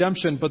for their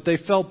redemption, but they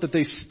felt that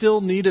they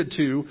still needed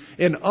to,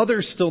 and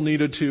others still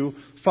needed to,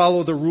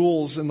 follow the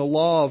rules and the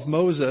law of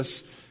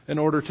Moses in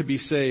order to be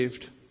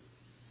saved.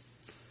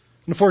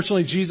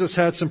 Unfortunately, Jesus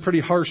had some pretty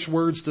harsh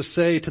words to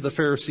say to the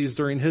Pharisees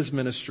during His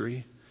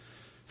ministry.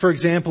 For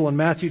example, in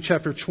Matthew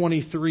chapter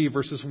 23,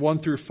 verses 1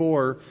 through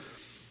 4,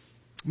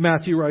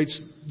 Matthew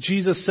writes,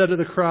 Jesus said to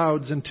the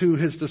crowds and to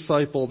His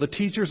disciple, "The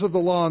teachers of the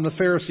law and the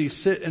Pharisees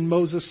sit in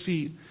Moses'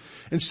 seat.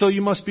 And so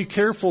you must be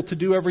careful to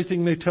do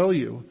everything they tell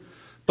you.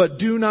 But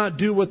do not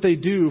do what they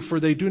do, for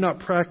they do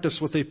not practice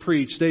what they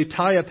preach. They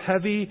tie up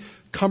heavy,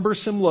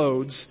 cumbersome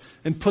loads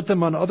and put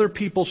them on other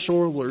people's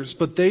shoulders,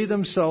 but they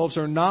themselves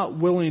are not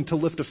willing to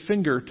lift a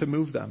finger to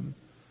move them."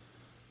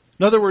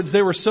 In other words,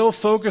 they were so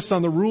focused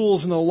on the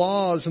rules and the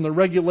laws and the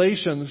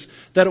regulations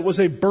that it was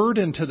a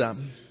burden to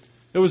them.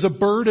 It was a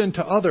burden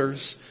to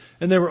others,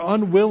 and they were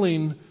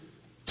unwilling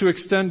to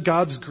extend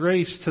God's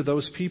grace to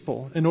those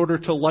people in order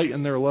to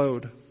lighten their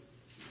load.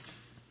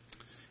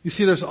 You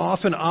see, there's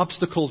often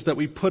obstacles that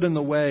we put in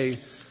the way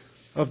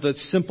of the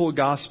simple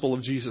gospel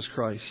of Jesus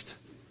Christ.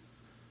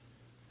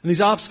 And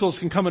these obstacles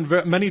can come in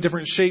many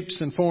different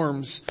shapes and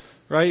forms,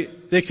 right?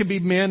 They can be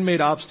man-made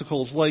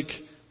obstacles like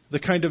the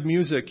kind of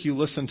music you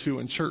listen to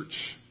in church,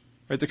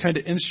 right? The kind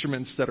of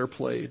instruments that are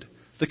played,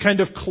 the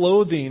kind of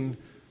clothing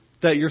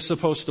that you're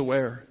supposed to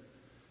wear.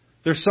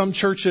 There's some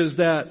churches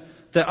that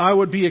I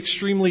would be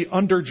extremely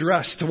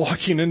underdressed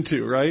walking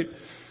into, right?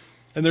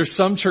 And there's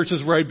some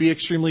churches where I'd be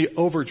extremely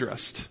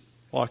overdressed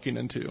walking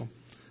into.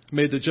 I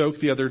made the joke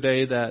the other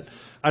day that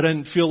I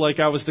didn't feel like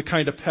I was the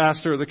kind of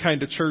pastor or the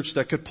kind of church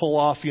that could pull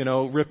off,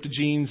 ripped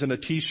jeans and a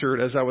t-shirt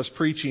as I was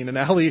preaching. And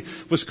Allie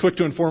was quick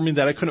to inform me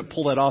that I couldn't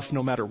pull that off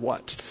no matter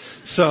what.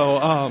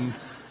 So,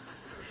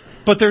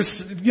 But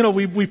there's,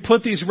 we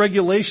put these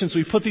regulations,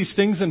 we put these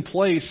things in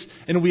place,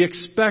 and we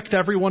expect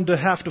everyone to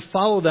have to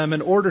follow them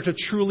in order to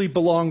truly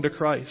belong to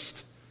Christ.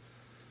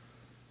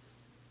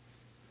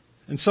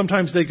 And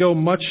sometimes they go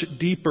much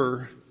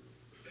deeper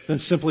than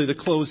simply the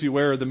clothes you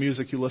wear or the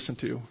music you listen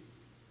to.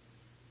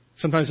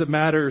 Sometimes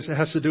it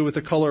has to do with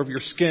the color of your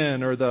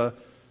skin or the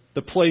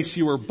place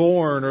you were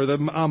born or the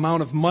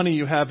amount of money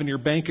you have in your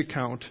bank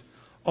account.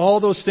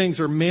 All those things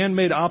are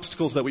man-made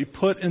obstacles that we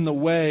put in the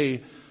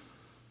way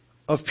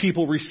of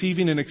people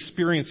receiving and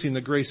experiencing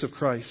the grace of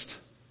Christ.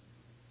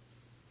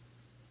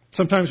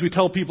 Sometimes we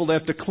tell people they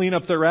have to clean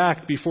up their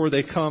act before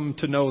they come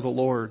to know the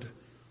Lord.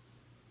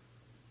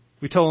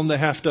 We tell them they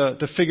have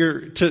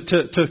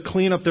to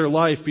clean up their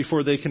life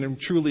before they can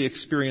truly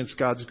experience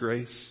God's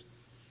grace.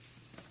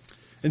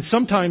 And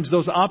sometimes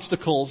those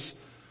obstacles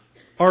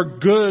are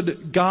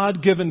good,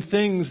 God-given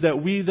things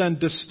that we then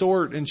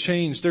distort and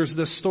change. There's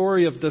this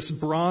story of this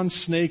bronze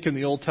snake in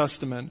the Old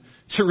Testament.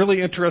 It's a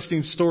really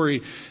interesting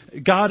story.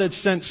 God had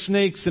sent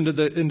snakes into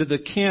the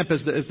camp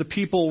as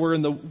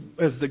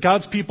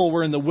God's people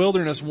were in the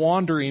wilderness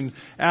wandering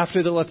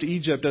after they left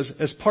Egypt.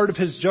 As part of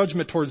His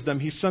judgment towards them,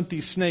 He sent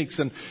these snakes,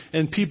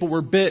 and people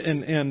were bit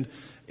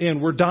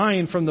and were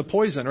dying from the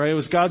poison, right? It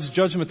was God's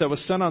judgment that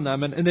was sent on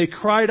them. And they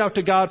cried out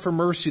to God for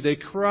mercy. They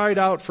cried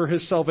out for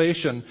His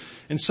salvation.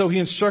 And so He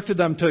instructed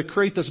them to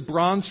create this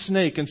bronze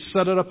snake and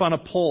set it up on a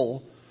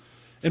pole.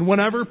 And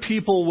whenever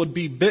people would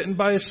be bitten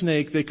by a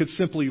snake, they could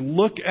simply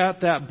look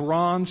at that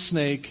bronze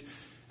snake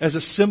as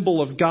a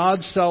symbol of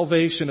God's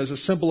salvation, as a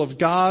symbol of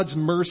God's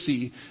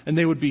mercy, and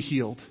they would be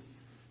healed.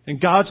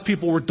 And God's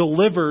people were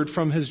delivered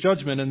from His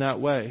judgment in that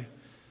way.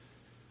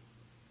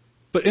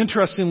 But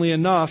interestingly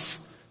enough,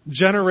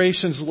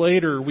 generations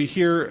later, we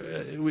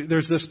hear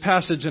there's this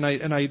passage, and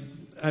I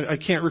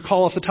can't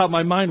recall off the top of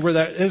my mind where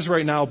that is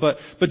right now. But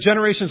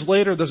generations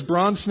later, this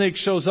bronze snake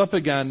shows up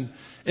again,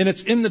 and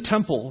it's in the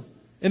temple,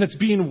 and it's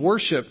being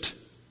worshipped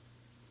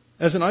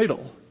as an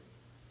idol.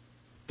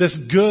 This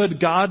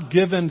good,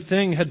 God-given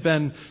thing had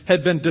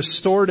been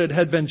distorted,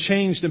 had been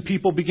changed, and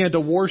people began to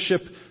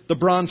worship the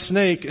bronze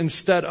snake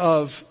instead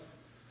of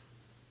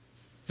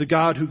the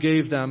God who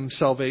gave them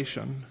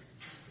salvation.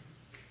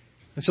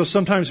 And so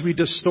sometimes we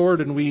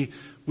distort and we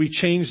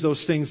change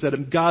those things that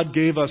God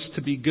gave us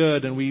to be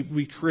good, and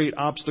we create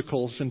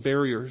obstacles and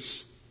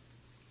barriers.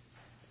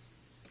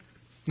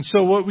 And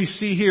so what we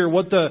see here,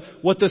 what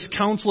this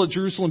council at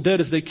Jerusalem did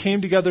is they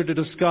came together to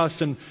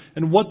discuss, and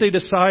what they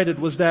decided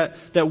was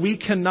that we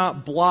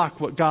cannot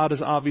block what God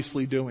is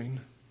obviously doing.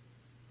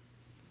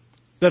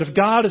 That if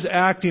God is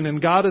acting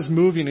and God is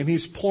moving and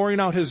He's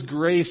pouring out His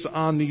grace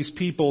on these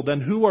people,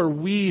 then who are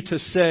we to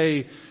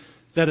say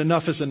that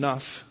enough is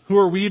enough? Who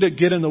are we to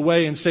get in the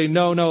way and say,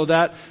 no,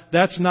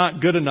 that's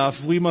not good enough.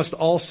 We must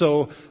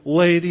also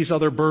lay these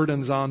other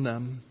burdens on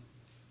them.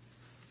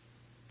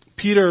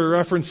 Peter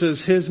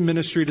references his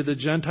ministry to the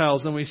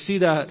Gentiles, and we see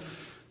that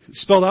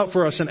spelled out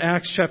for us in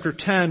Acts chapter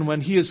 10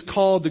 when he is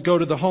called to go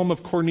to the home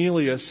of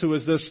Cornelius, who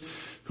is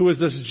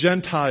this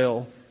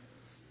Gentile.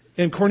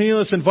 And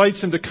Cornelius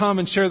invites him to come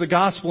and share the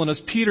gospel. And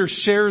as Peter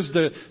shares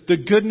the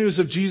good news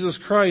of Jesus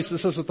Christ, it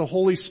says that the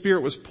Holy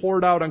Spirit was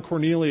poured out on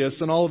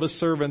Cornelius and all of his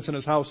servants and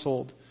his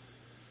household.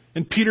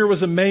 And Peter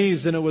was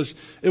amazed, and it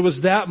was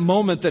that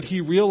moment that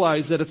he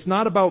realized that it's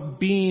not about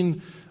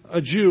being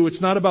a Jew. It's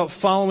not about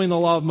following the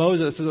law of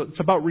Moses. It's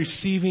about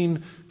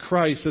receiving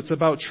Christ. It's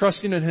about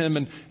trusting in Him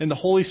and the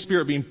Holy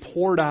Spirit being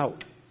poured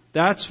out.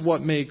 That's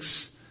what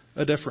makes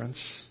a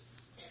difference.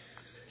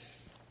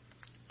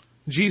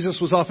 Jesus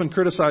was often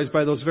criticized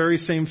by those very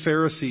same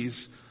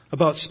Pharisees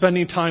about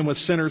spending time with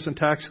sinners and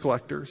tax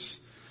collectors.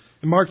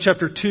 In Mark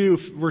chapter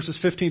 2, verses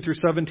 15 through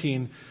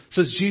 17, it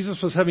says, Jesus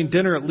was having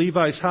dinner at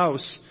Levi's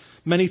house.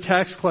 Many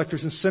tax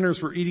collectors and sinners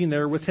were eating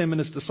there with Him and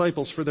His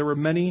disciples, for there were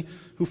many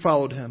who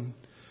followed Him.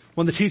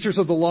 When the teachers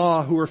of the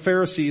law, who were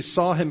Pharisees,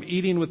 saw Him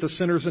eating with the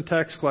sinners and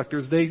tax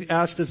collectors, they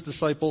asked His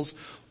disciples,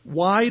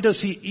 "Why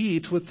does He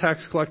eat with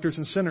tax collectors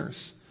and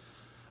sinners?"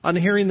 On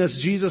hearing this,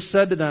 Jesus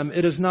said to them,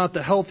 "It is not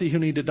the healthy who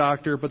need a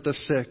doctor, but the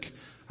sick.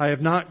 I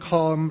have not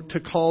come to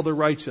call the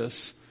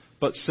righteous,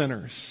 but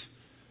sinners."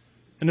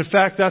 And in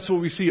fact, that's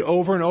what we see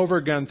over and over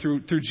again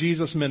through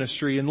Jesus'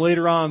 ministry, and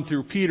later on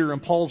through Peter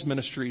and Paul's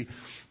ministry,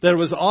 that it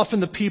was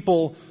often the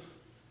people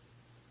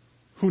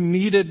who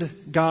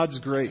needed God's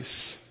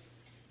grace,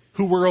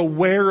 who were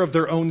aware of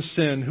their own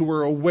sin, who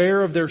were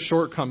aware of their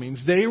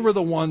shortcomings. They were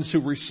the ones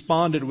who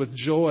responded with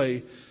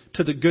joy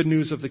to the good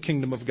news of the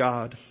kingdom of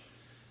God.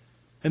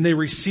 And they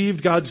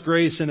received God's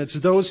grace, and it's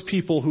those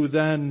people who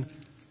then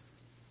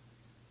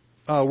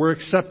were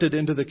accepted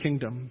into the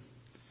kingdom.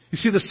 You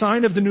see, the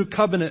sign of the new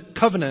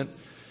covenant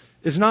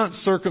is not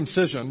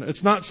circumcision.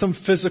 It's not some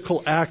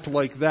physical act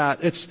like that.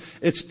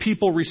 It's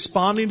people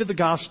responding to the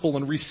gospel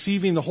and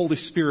receiving the Holy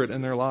Spirit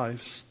in their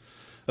lives.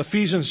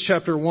 Ephesians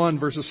chapter 1,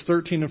 verses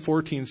 13 and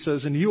 14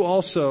 says, "And you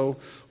also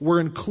were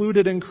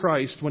included in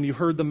Christ when you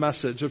heard the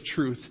message of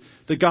truth,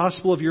 the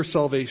gospel of your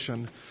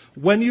salvation.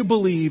 When you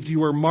believed, you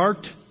were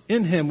marked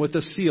in Him with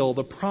a seal,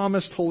 the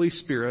promised Holy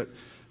Spirit,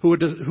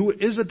 who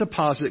is a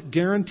deposit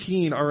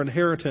guaranteeing our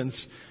inheritance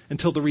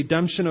until the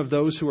redemption of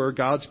those who are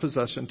God's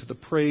possession to the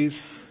praise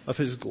of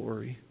His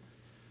glory.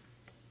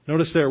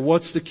 Notice there,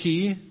 what's the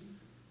key?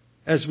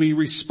 As we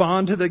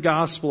respond to the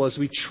gospel, as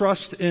we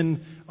trust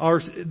in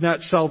that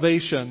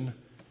salvation,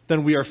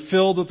 then we are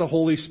filled with the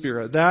Holy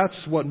Spirit.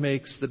 That's what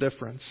makes the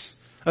difference.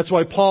 That's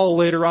why Paul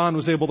later on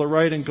was able to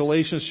write in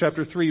Galatians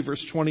chapter 3,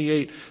 verse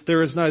 28,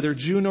 there is neither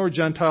Jew nor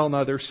Gentile,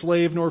 neither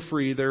slave nor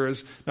free, there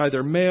is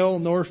neither male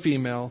nor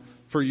female,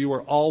 for you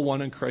are all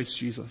one in Christ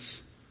Jesus.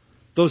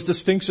 Those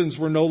distinctions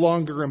were no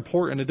longer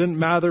important. It didn't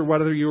matter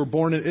whether you were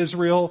born in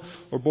Israel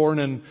or born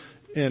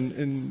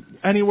in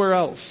anywhere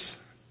else.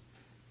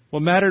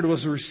 What mattered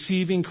was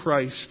receiving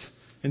Christ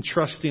and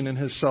trusting in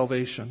His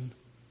salvation.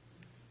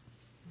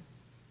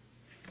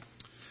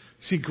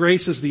 See,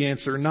 grace is the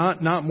answer,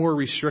 not more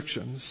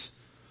restrictions.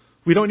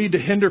 We don't need to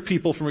hinder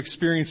people from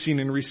experiencing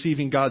and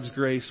receiving God's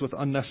grace with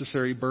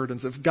unnecessary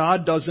burdens. If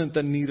God doesn't,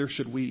 then neither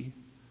should we.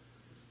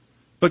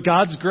 But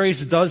God's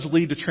grace does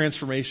lead to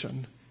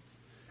transformation.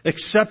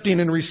 Accepting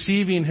and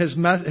receiving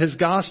His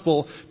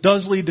gospel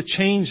does lead to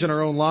change in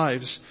our own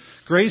lives.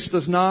 Grace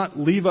does not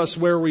leave us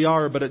where we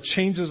are, but it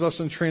changes us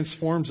and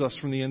transforms us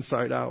from the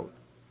inside out.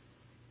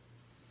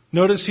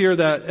 Notice here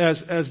that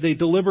as they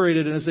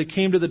deliberated and as they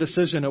came to the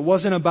decision, it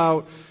wasn't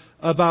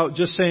about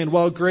just saying,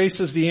 well, grace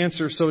is the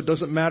answer, so it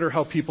doesn't matter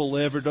how people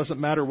live or it doesn't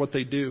matter what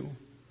they do.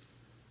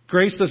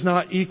 Grace does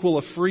not equal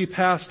a free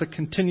pass to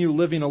continue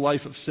living a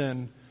life of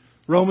sin.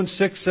 Romans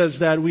 6 says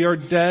that we are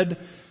dead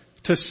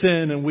to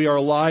sin and we are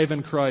alive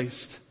in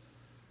Christ.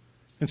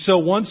 And so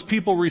once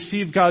people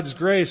receive God's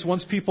grace,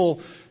 once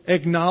people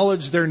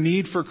acknowledge their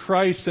need for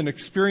Christ and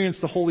experience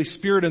the Holy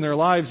Spirit in their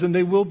lives, then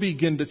they will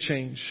begin to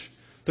change.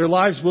 Their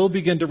lives will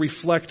begin to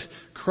reflect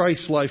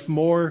Christ's life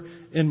more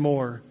and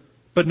more.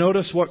 But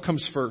notice what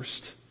comes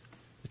first.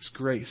 It's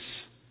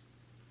grace.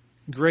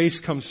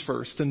 Grace comes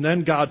first. And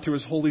then God, through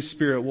His Holy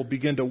Spirit, will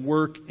begin to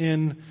work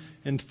in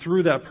and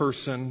through that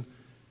person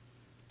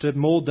to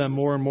mold them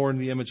more and more in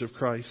the image of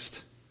Christ.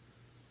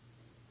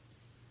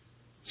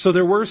 So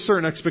there were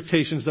certain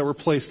expectations that were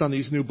placed on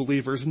these new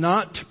believers,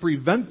 not to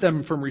prevent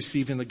them from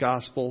receiving the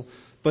gospel,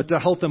 but to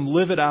help them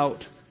live it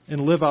out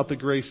and live out the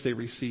grace they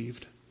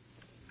received.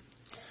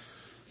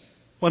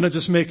 I want to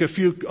just make a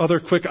few other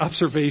quick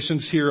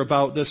observations here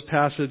about this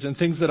passage and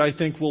things that I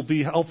think will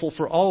be helpful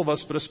for all of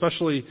us, but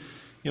especially,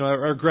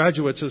 our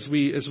graduates as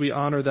we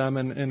honor them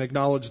and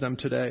acknowledge them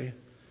today.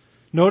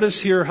 Notice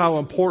here how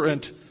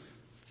important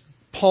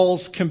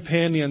Paul's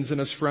companions and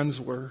his friends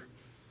were.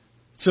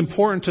 It's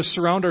important to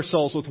surround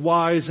ourselves with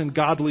wise and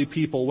godly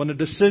people. When a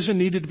decision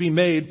needed to be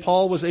made,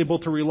 Paul was able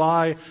to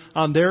rely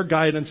on their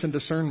guidance and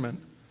discernment.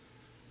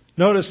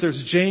 Notice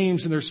there's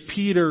James and there's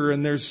Peter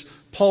and there's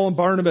Paul and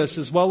Barnabas,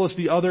 as well as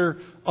the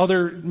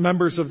other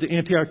members of the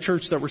Antioch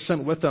church that were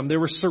sent with them. They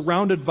were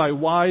surrounded by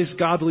wise,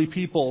 godly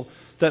people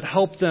that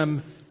helped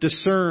them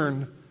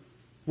discern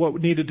what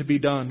needed to be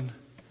done.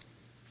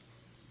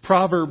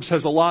 Proverbs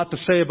has a lot to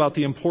say about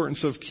the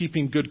importance of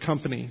keeping good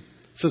company.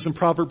 It says in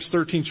Proverbs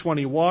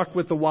 13:20, walk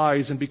with the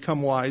wise and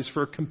become wise,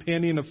 for a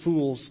companion of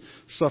fools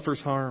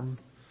suffers harm.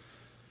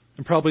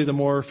 And probably the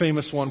more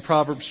famous one,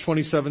 Proverbs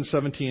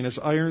 27:17, as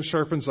iron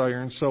sharpens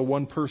iron, so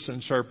one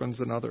person sharpens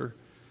another.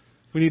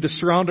 We need to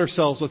surround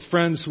ourselves with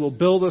friends who will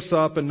build us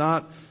up and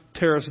not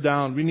tear us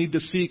down. We need to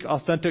seek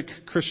authentic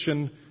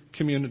Christian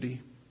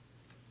community.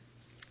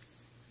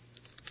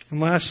 And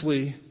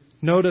lastly,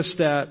 notice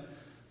that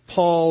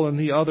Paul and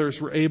the others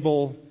were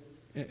able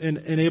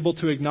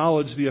to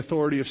acknowledge the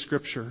authority of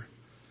Scripture.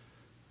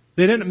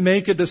 They didn't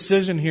make a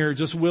decision here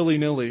just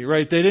willy-nilly,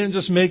 right? They didn't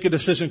just make a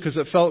decision because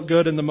it felt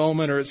good in the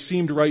moment or it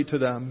seemed right to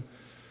them.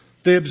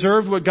 They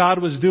observed what God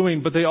was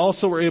doing, but they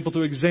also were able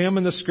to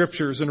examine the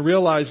Scriptures and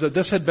realize that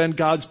this had been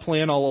God's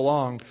plan all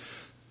along.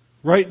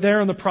 Right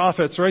there in the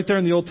prophets, right there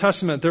in the Old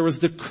Testament, there was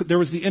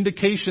the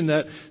indication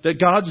that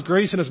God's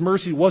grace and His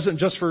mercy wasn't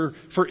just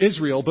for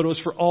Israel, but it was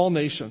for all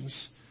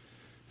nations.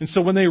 And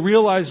so when they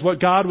realized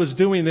what God was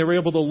doing, they were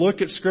able to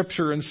look at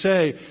Scripture and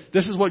say,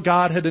 this is what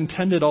God had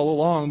intended all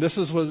along. This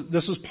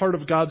was part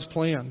of God's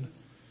plan.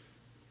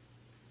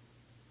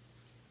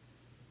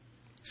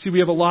 See, we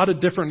have a lot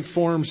of different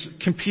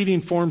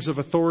competing forms of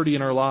authority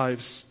in our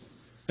lives.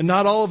 And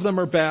not all of them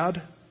are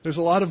bad. There's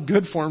a lot of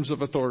good forms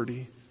of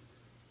authority.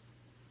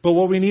 But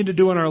what we need to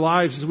do in our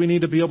lives is we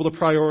need to be able to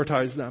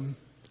prioritize them.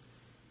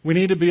 We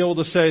need to be able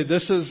to say,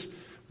 this is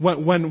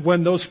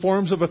when those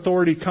forms of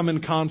authority come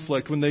in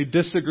conflict, when they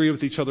disagree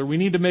with each other, we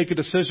need to make a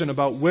decision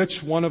about which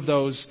one of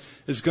those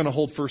is going to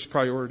hold first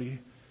priority.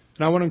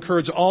 And I want to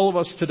encourage all of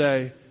us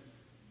today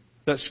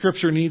that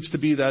Scripture needs to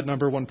be that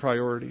number one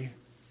priority.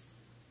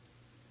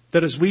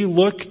 That as we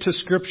look to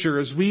Scripture,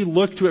 as we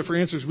look to it for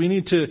answers, we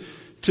need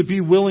to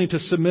be willing to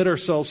submit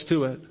ourselves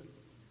to it.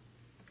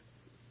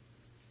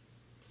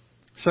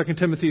 2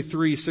 Timothy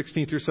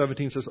 3:16 through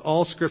 17 says,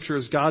 all Scripture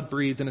is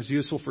God-breathed and is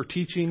useful for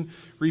teaching,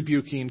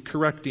 rebuking,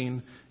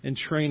 correcting, and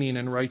training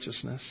in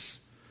righteousness,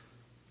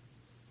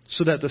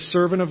 so that the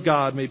servant of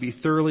God may be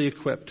thoroughly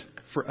equipped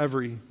for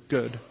every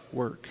good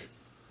work.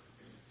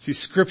 See,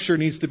 Scripture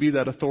needs to be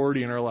that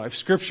authority in our life.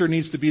 Scripture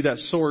needs to be that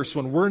source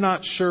when we're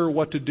not sure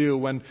what to do,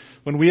 when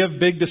we have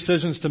big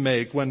decisions to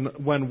make, when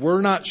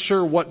we're not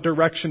sure what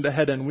direction to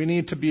head in. We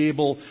need to be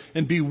able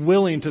and be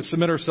willing to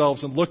submit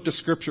ourselves and look to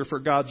Scripture for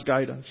God's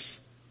guidance.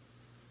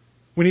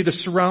 We need to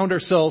surround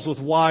ourselves with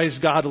wise,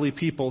 godly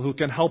people who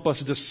can help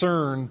us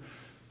discern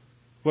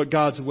what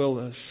God's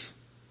will is.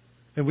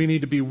 And we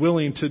need to be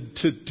willing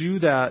to do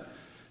that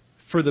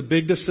for the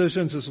big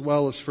decisions as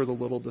well as for the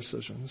little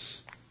decisions.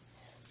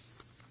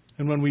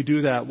 And when we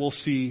do that, we'll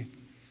see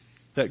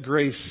that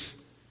grace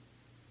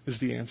is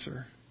the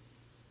answer.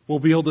 We'll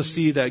be able to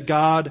see that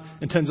God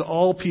intends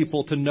all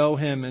people to know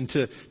Him and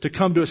to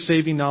come to a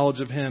saving knowledge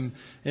of Him.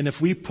 And if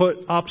we put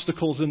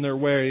obstacles in their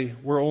way,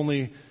 we're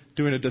only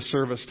doing a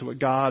disservice to what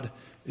God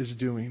is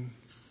doing.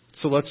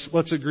 So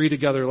let's agree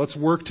together. Let's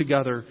work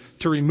together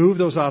to remove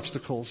those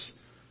obstacles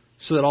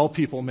so that all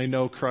people may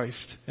know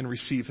Christ and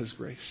receive His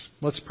grace.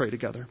 Let's pray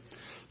together.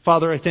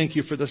 Father, I thank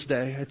You for this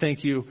day. I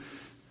thank You,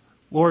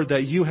 Lord,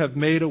 that You have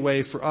made a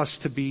way for us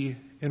to be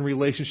in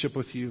relationship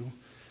with You.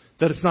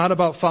 That it's not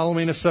about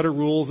following a set of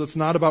rules. It's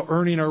not about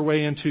earning our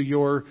way into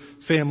Your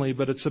family,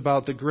 but it's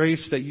about the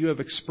grace that You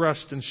have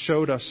expressed and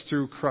showed us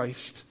through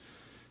Christ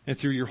and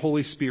through Your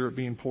Holy Spirit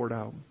being poured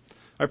out.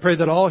 I pray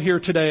that all here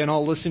today and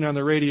all listening on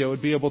the radio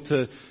would be able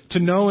to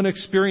know and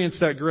experience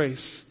that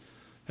grace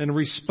and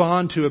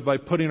respond to it by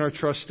putting our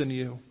trust in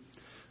You.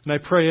 And I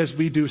pray as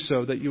we do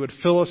so that You would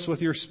fill us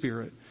with Your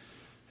Spirit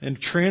and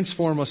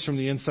transform us from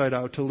the inside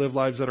out to live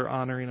lives that are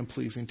honoring and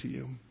pleasing to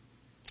You.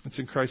 It's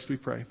in Christ we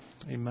pray.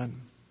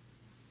 Amen.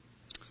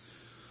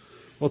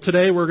 Well,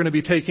 today we're going to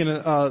be taking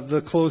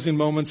the closing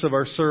moments of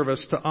our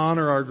service to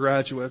honor our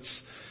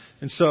graduates.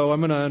 And so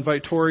I'm going to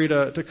invite Tori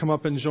to come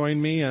up and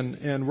join me,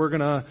 and we're going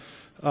to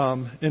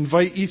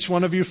invite each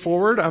one of you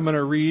forward. I'm going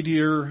to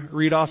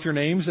read off your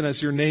names, and as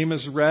your name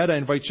is read, I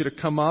invite you to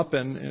come up,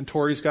 and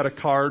Tori's got a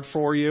card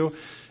for you.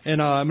 And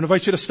I'm going to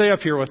invite you to stay up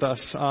here with us,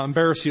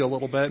 embarrass you a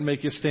little bit, and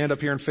make you stand up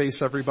here and face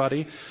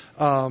everybody,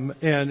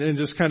 and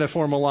just kind of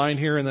form a line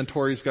here. And then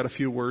Tori's got a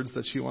few words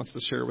that she wants to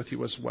share with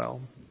you as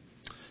well.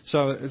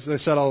 So, as I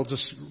said, I'll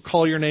just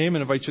call your name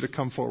and invite you to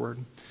come forward.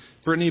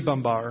 Brittany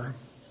Bumbar,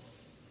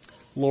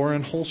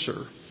 Lauren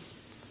Holscher,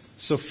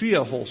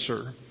 Sophia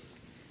Holscher,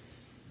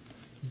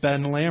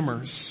 Ben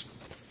Lammers,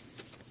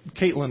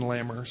 Caitlin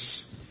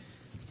Lammers,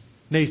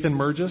 Nathan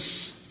Murgis,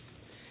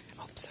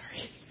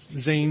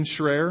 Zane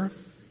Schreier,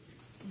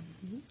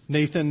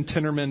 Nathan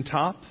Tinnerman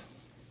Top,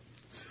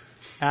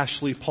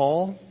 Ashley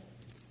Paul,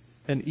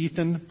 and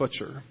Ethan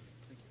Butcher.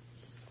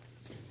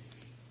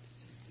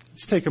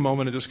 Let's take a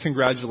moment and just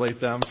congratulate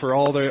them for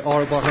all the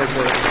hard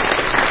work.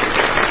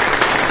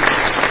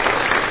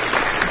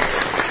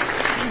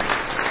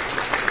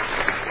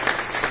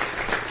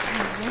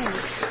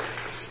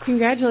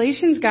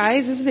 Congratulations,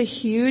 guys. This is a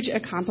huge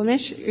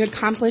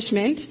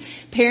accomplishment.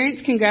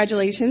 Parents,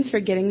 congratulations for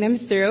getting them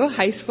through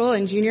high school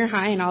and junior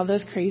high and all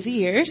those crazy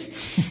years.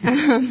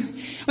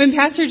 When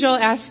Pastor Joel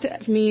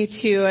asked me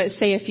to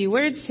say a few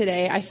words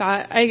today,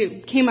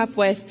 I came up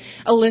with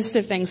a list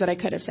of things that I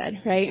could have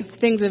said, right?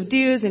 Things of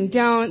do's and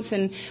don'ts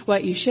and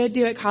what you should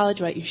do at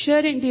college, what you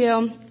shouldn't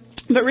do.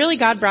 But really,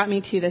 God brought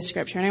me to this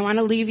scripture, and I want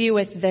to leave you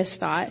with this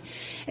thought.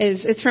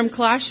 It's from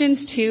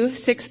Colossians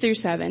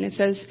 2:6-7. It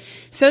says,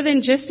 "So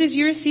then, just as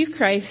you receive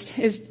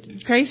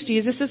Christ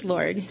Jesus as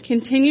Lord,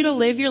 continue to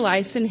live your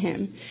lives in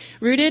Him,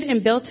 rooted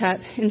and built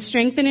up and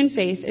strengthened in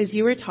faith as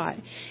you were taught,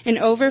 and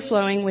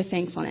overflowing with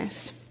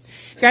thankfulness."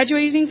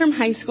 Graduating from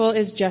high school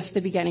is just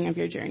the beginning of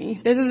your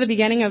journey. This is the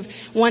beginning of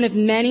one of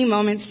many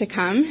moments to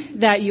come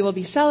that you will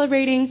be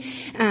celebrating,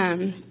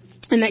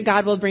 and that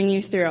God will bring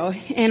you through.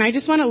 And I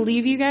just want to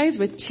leave you guys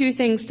with two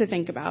things to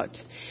think about.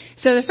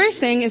 So the first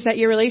thing is that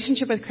your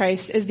relationship with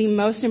Christ is the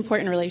most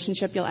important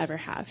relationship you'll ever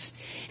have.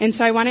 And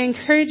so I want to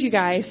encourage you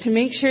guys to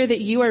make sure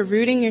that you are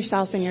rooting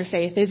yourself in your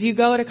faith. As you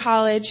go to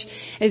college,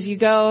 as you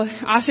go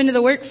off into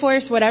the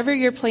workforce, whatever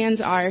your plans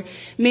are,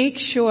 make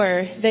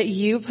sure that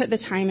you put the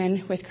time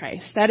in with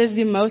Christ. That is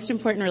the most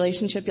important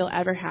relationship you'll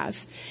ever have.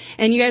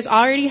 And you guys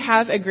already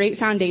have a great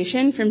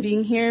foundation from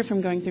being here,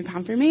 from going through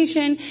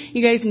confirmation.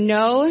 You guys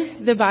know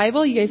the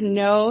Bible, you guys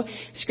know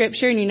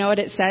Scripture, and you know what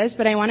it says,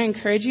 but I want to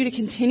encourage you to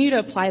continue to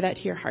apply that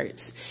to your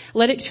hearts.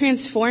 Let it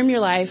transform your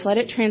life. Let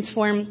it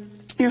transform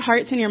your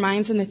hearts and your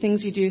minds and the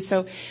things you do.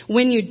 So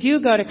when you do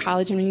go to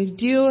college and when you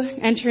do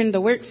enter into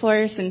the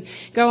workforce and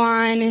go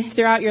on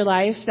throughout your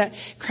life, that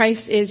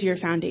Christ is your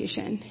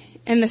foundation.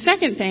 And the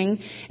second thing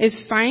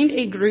is find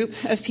a group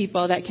of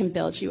people that can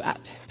build you up.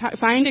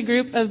 Find a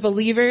group of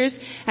believers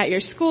at your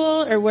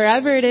school or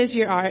wherever it is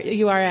you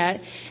are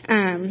at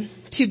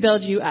to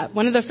build you up.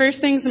 One of the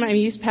first things my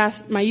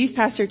youth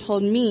pastor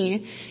told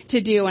me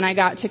to do when I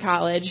got to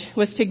college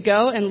was to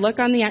go and look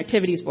on the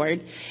activities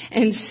board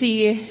and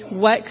see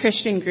what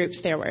Christian groups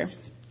there were.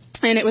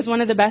 And it was one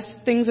of the best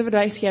things of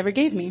advice he ever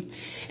gave me.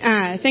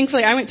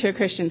 Thankfully, I went to a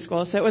Christian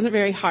school, so it wasn't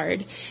very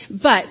hard.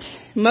 But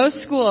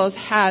most schools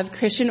have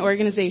Christian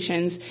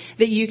organizations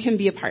that you can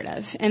be a part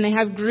of. And they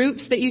have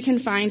groups that you can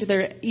find that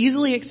are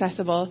easily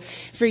accessible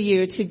for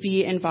you to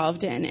be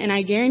involved in. And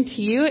I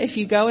guarantee you, if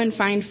you go and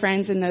find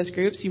friends in those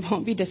groups, you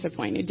won't be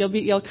disappointed.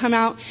 You'll come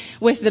out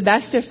with the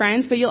best of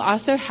friends, but you'll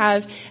also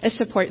have a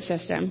support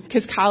system.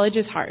 Because college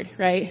is hard,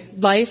 right?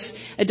 Life,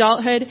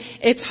 adulthood,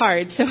 it's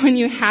hard. So when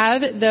you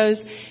have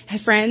those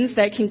friends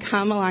that can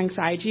come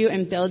alongside you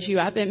and build you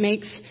up, it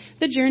makes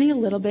the journey a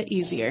little bit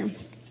easier.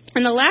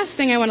 And the last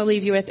thing I want to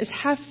leave you with is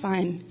have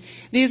fun.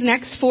 These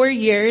next 4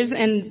 years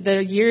and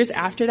the years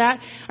after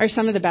that are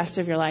some of the best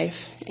of your life.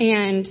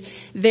 And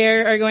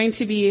there are going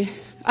to be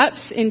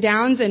ups and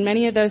downs and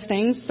many of those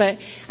things, but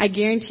I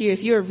guarantee you,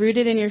 if you are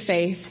rooted in your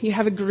faith, you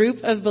have a group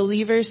of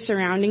believers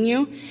surrounding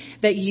you,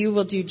 that you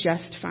will do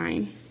just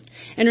fine.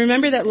 And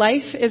remember that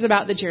life is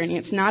about the journey.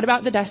 It's not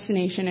about the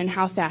destination and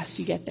how fast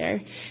you get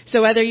there.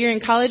 So whether you're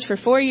in college for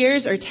 4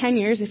 years or 10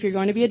 years, if you're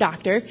going to be a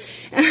doctor,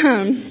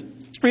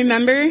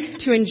 remember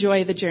to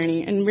enjoy the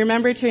journey, and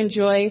remember to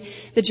enjoy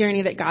the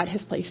journey that God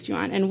has placed you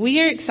on. And we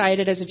are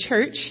excited as a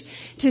church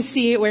to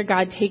see where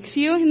God takes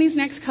you in these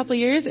next couple of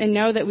years, and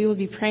know that we will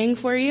be praying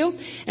for you,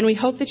 and we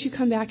hope that you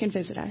come back and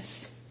visit us.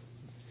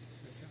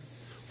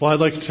 Well, I'd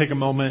like to take a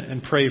moment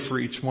and pray for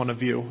each one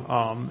of you,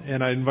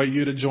 and I invite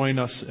you to join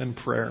us in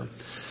prayer.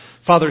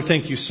 Father,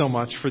 thank you so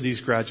much for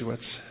these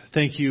graduates.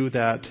 Thank you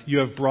that you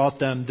have brought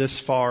them this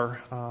far.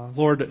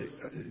 Lord,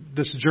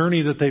 this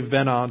journey that they've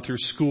been on through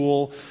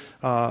school,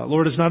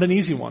 Lord, is not an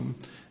easy one.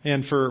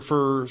 And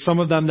for some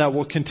of them that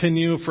will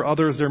continue, for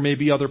others there may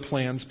be other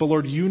plans. But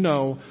Lord, you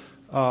know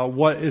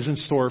what is in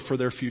store for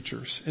their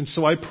futures. And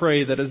so I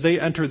pray that as they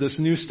enter this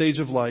new stage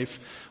of life,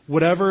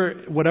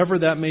 whatever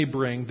that may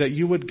bring, that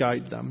you would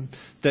guide them,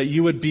 that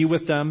you would be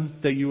with them,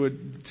 that you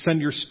would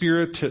send your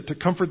Spirit to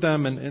comfort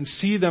them and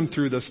see them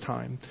through this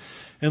time.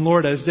 And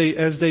Lord, as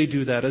they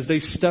do that, as they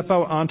step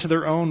out onto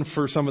their own,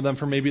 for some of them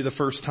for maybe the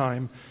first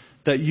time,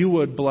 that you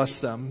would bless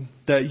them,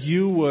 that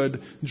you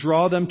would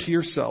draw them to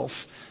yourself,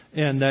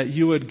 and that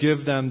you would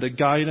give them the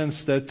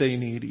guidance that they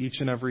need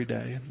each and every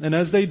day. And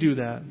as they do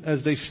that,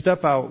 as they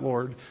step out,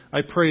 Lord,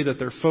 I pray that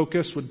their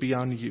focus would be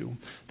on you,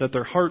 that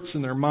their hearts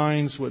and their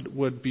minds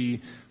would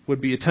be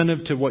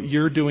attentive to what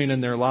you're doing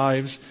in their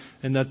lives,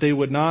 and that they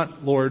would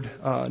not, Lord,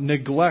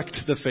 neglect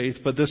the faith,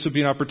 but this would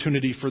be an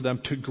opportunity for them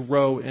to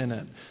grow in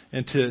it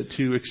and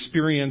to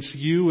experience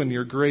you and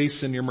your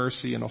grace and your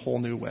mercy in a whole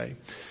new way.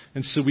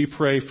 And so we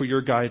pray for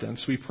your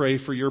guidance. We pray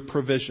for your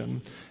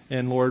provision.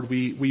 And Lord,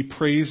 we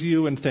praise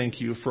you and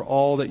thank you for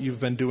all that you've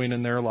been doing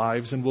in their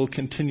lives and will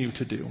continue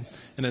to do.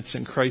 And it's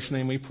in Christ's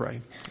name we pray.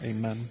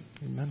 Amen.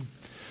 Amen.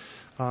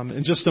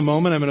 In just a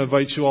moment, I'm going to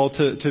invite you all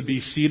to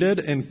be seated.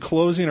 In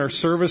closing our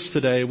service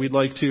today, we'd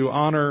like to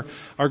honor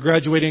our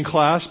graduating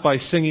class by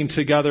singing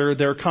together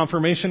their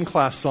confirmation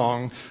class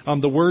song.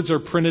 The words are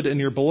printed in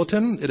your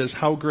bulletin. It is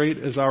 "How Great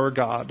Is Our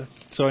God."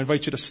 So I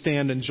invite you to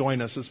stand and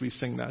join us as we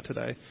sing that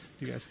today.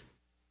 You guys.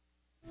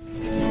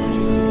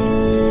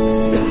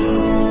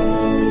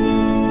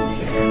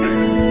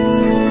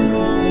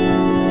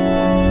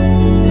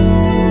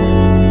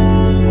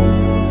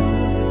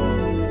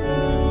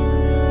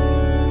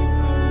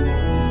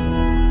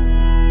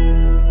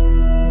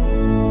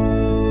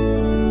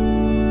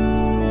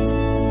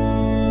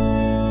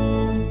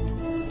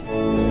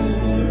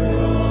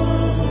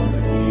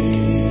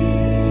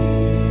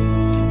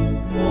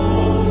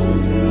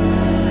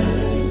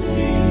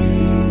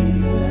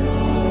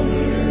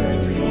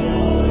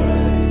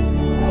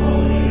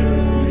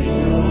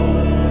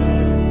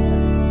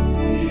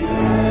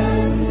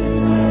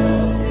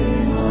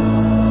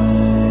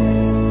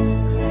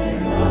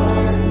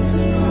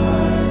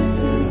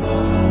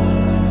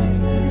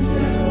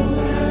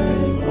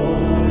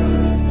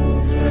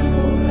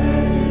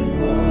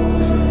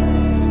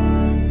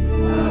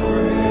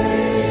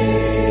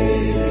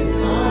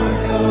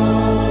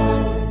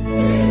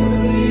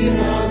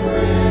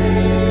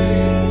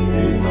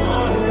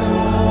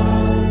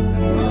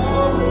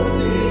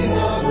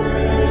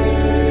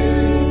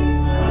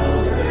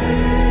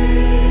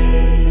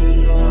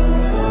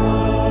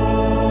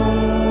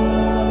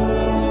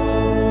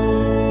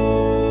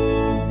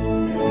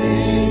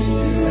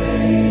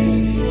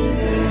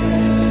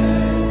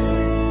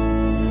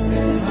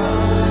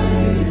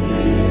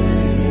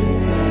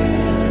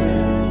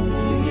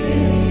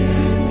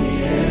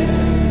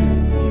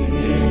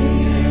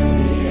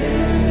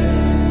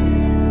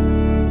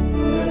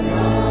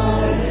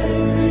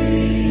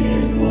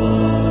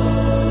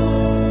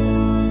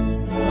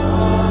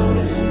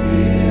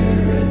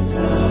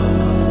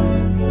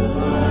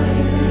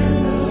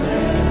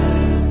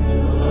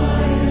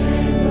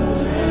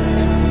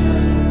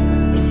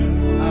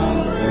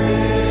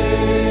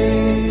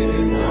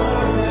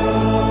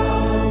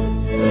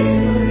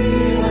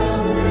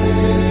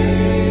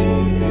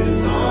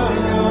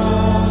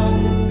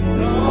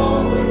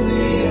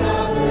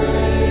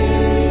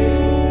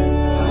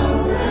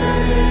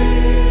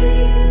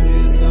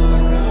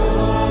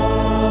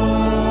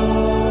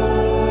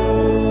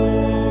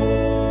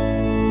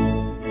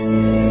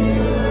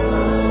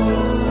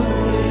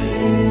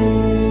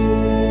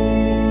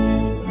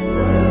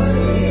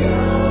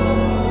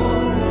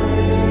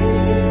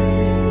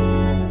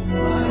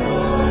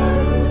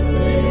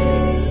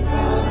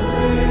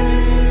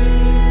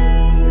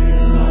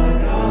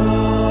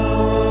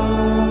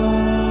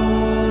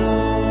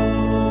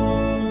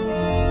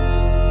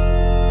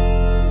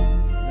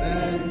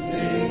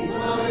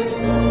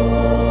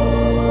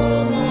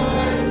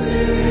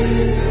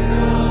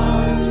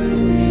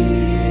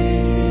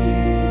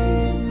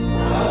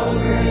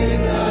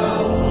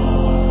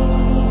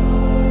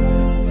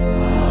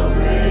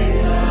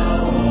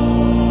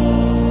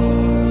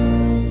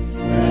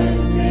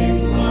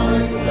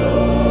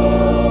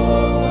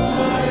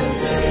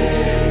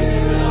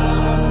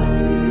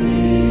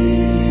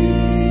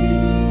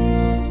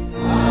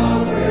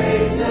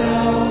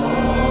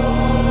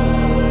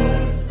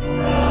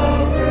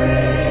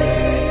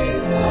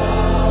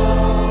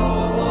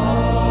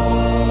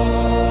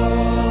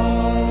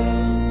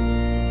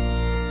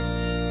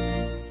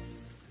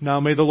 Now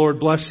may the Lord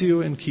bless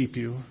you and keep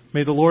you.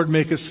 May the Lord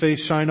make his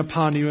face shine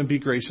upon you and be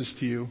gracious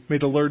to you. May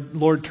the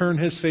Lord turn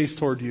his face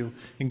toward you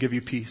and give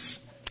you peace.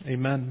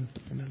 Amen.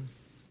 Amen.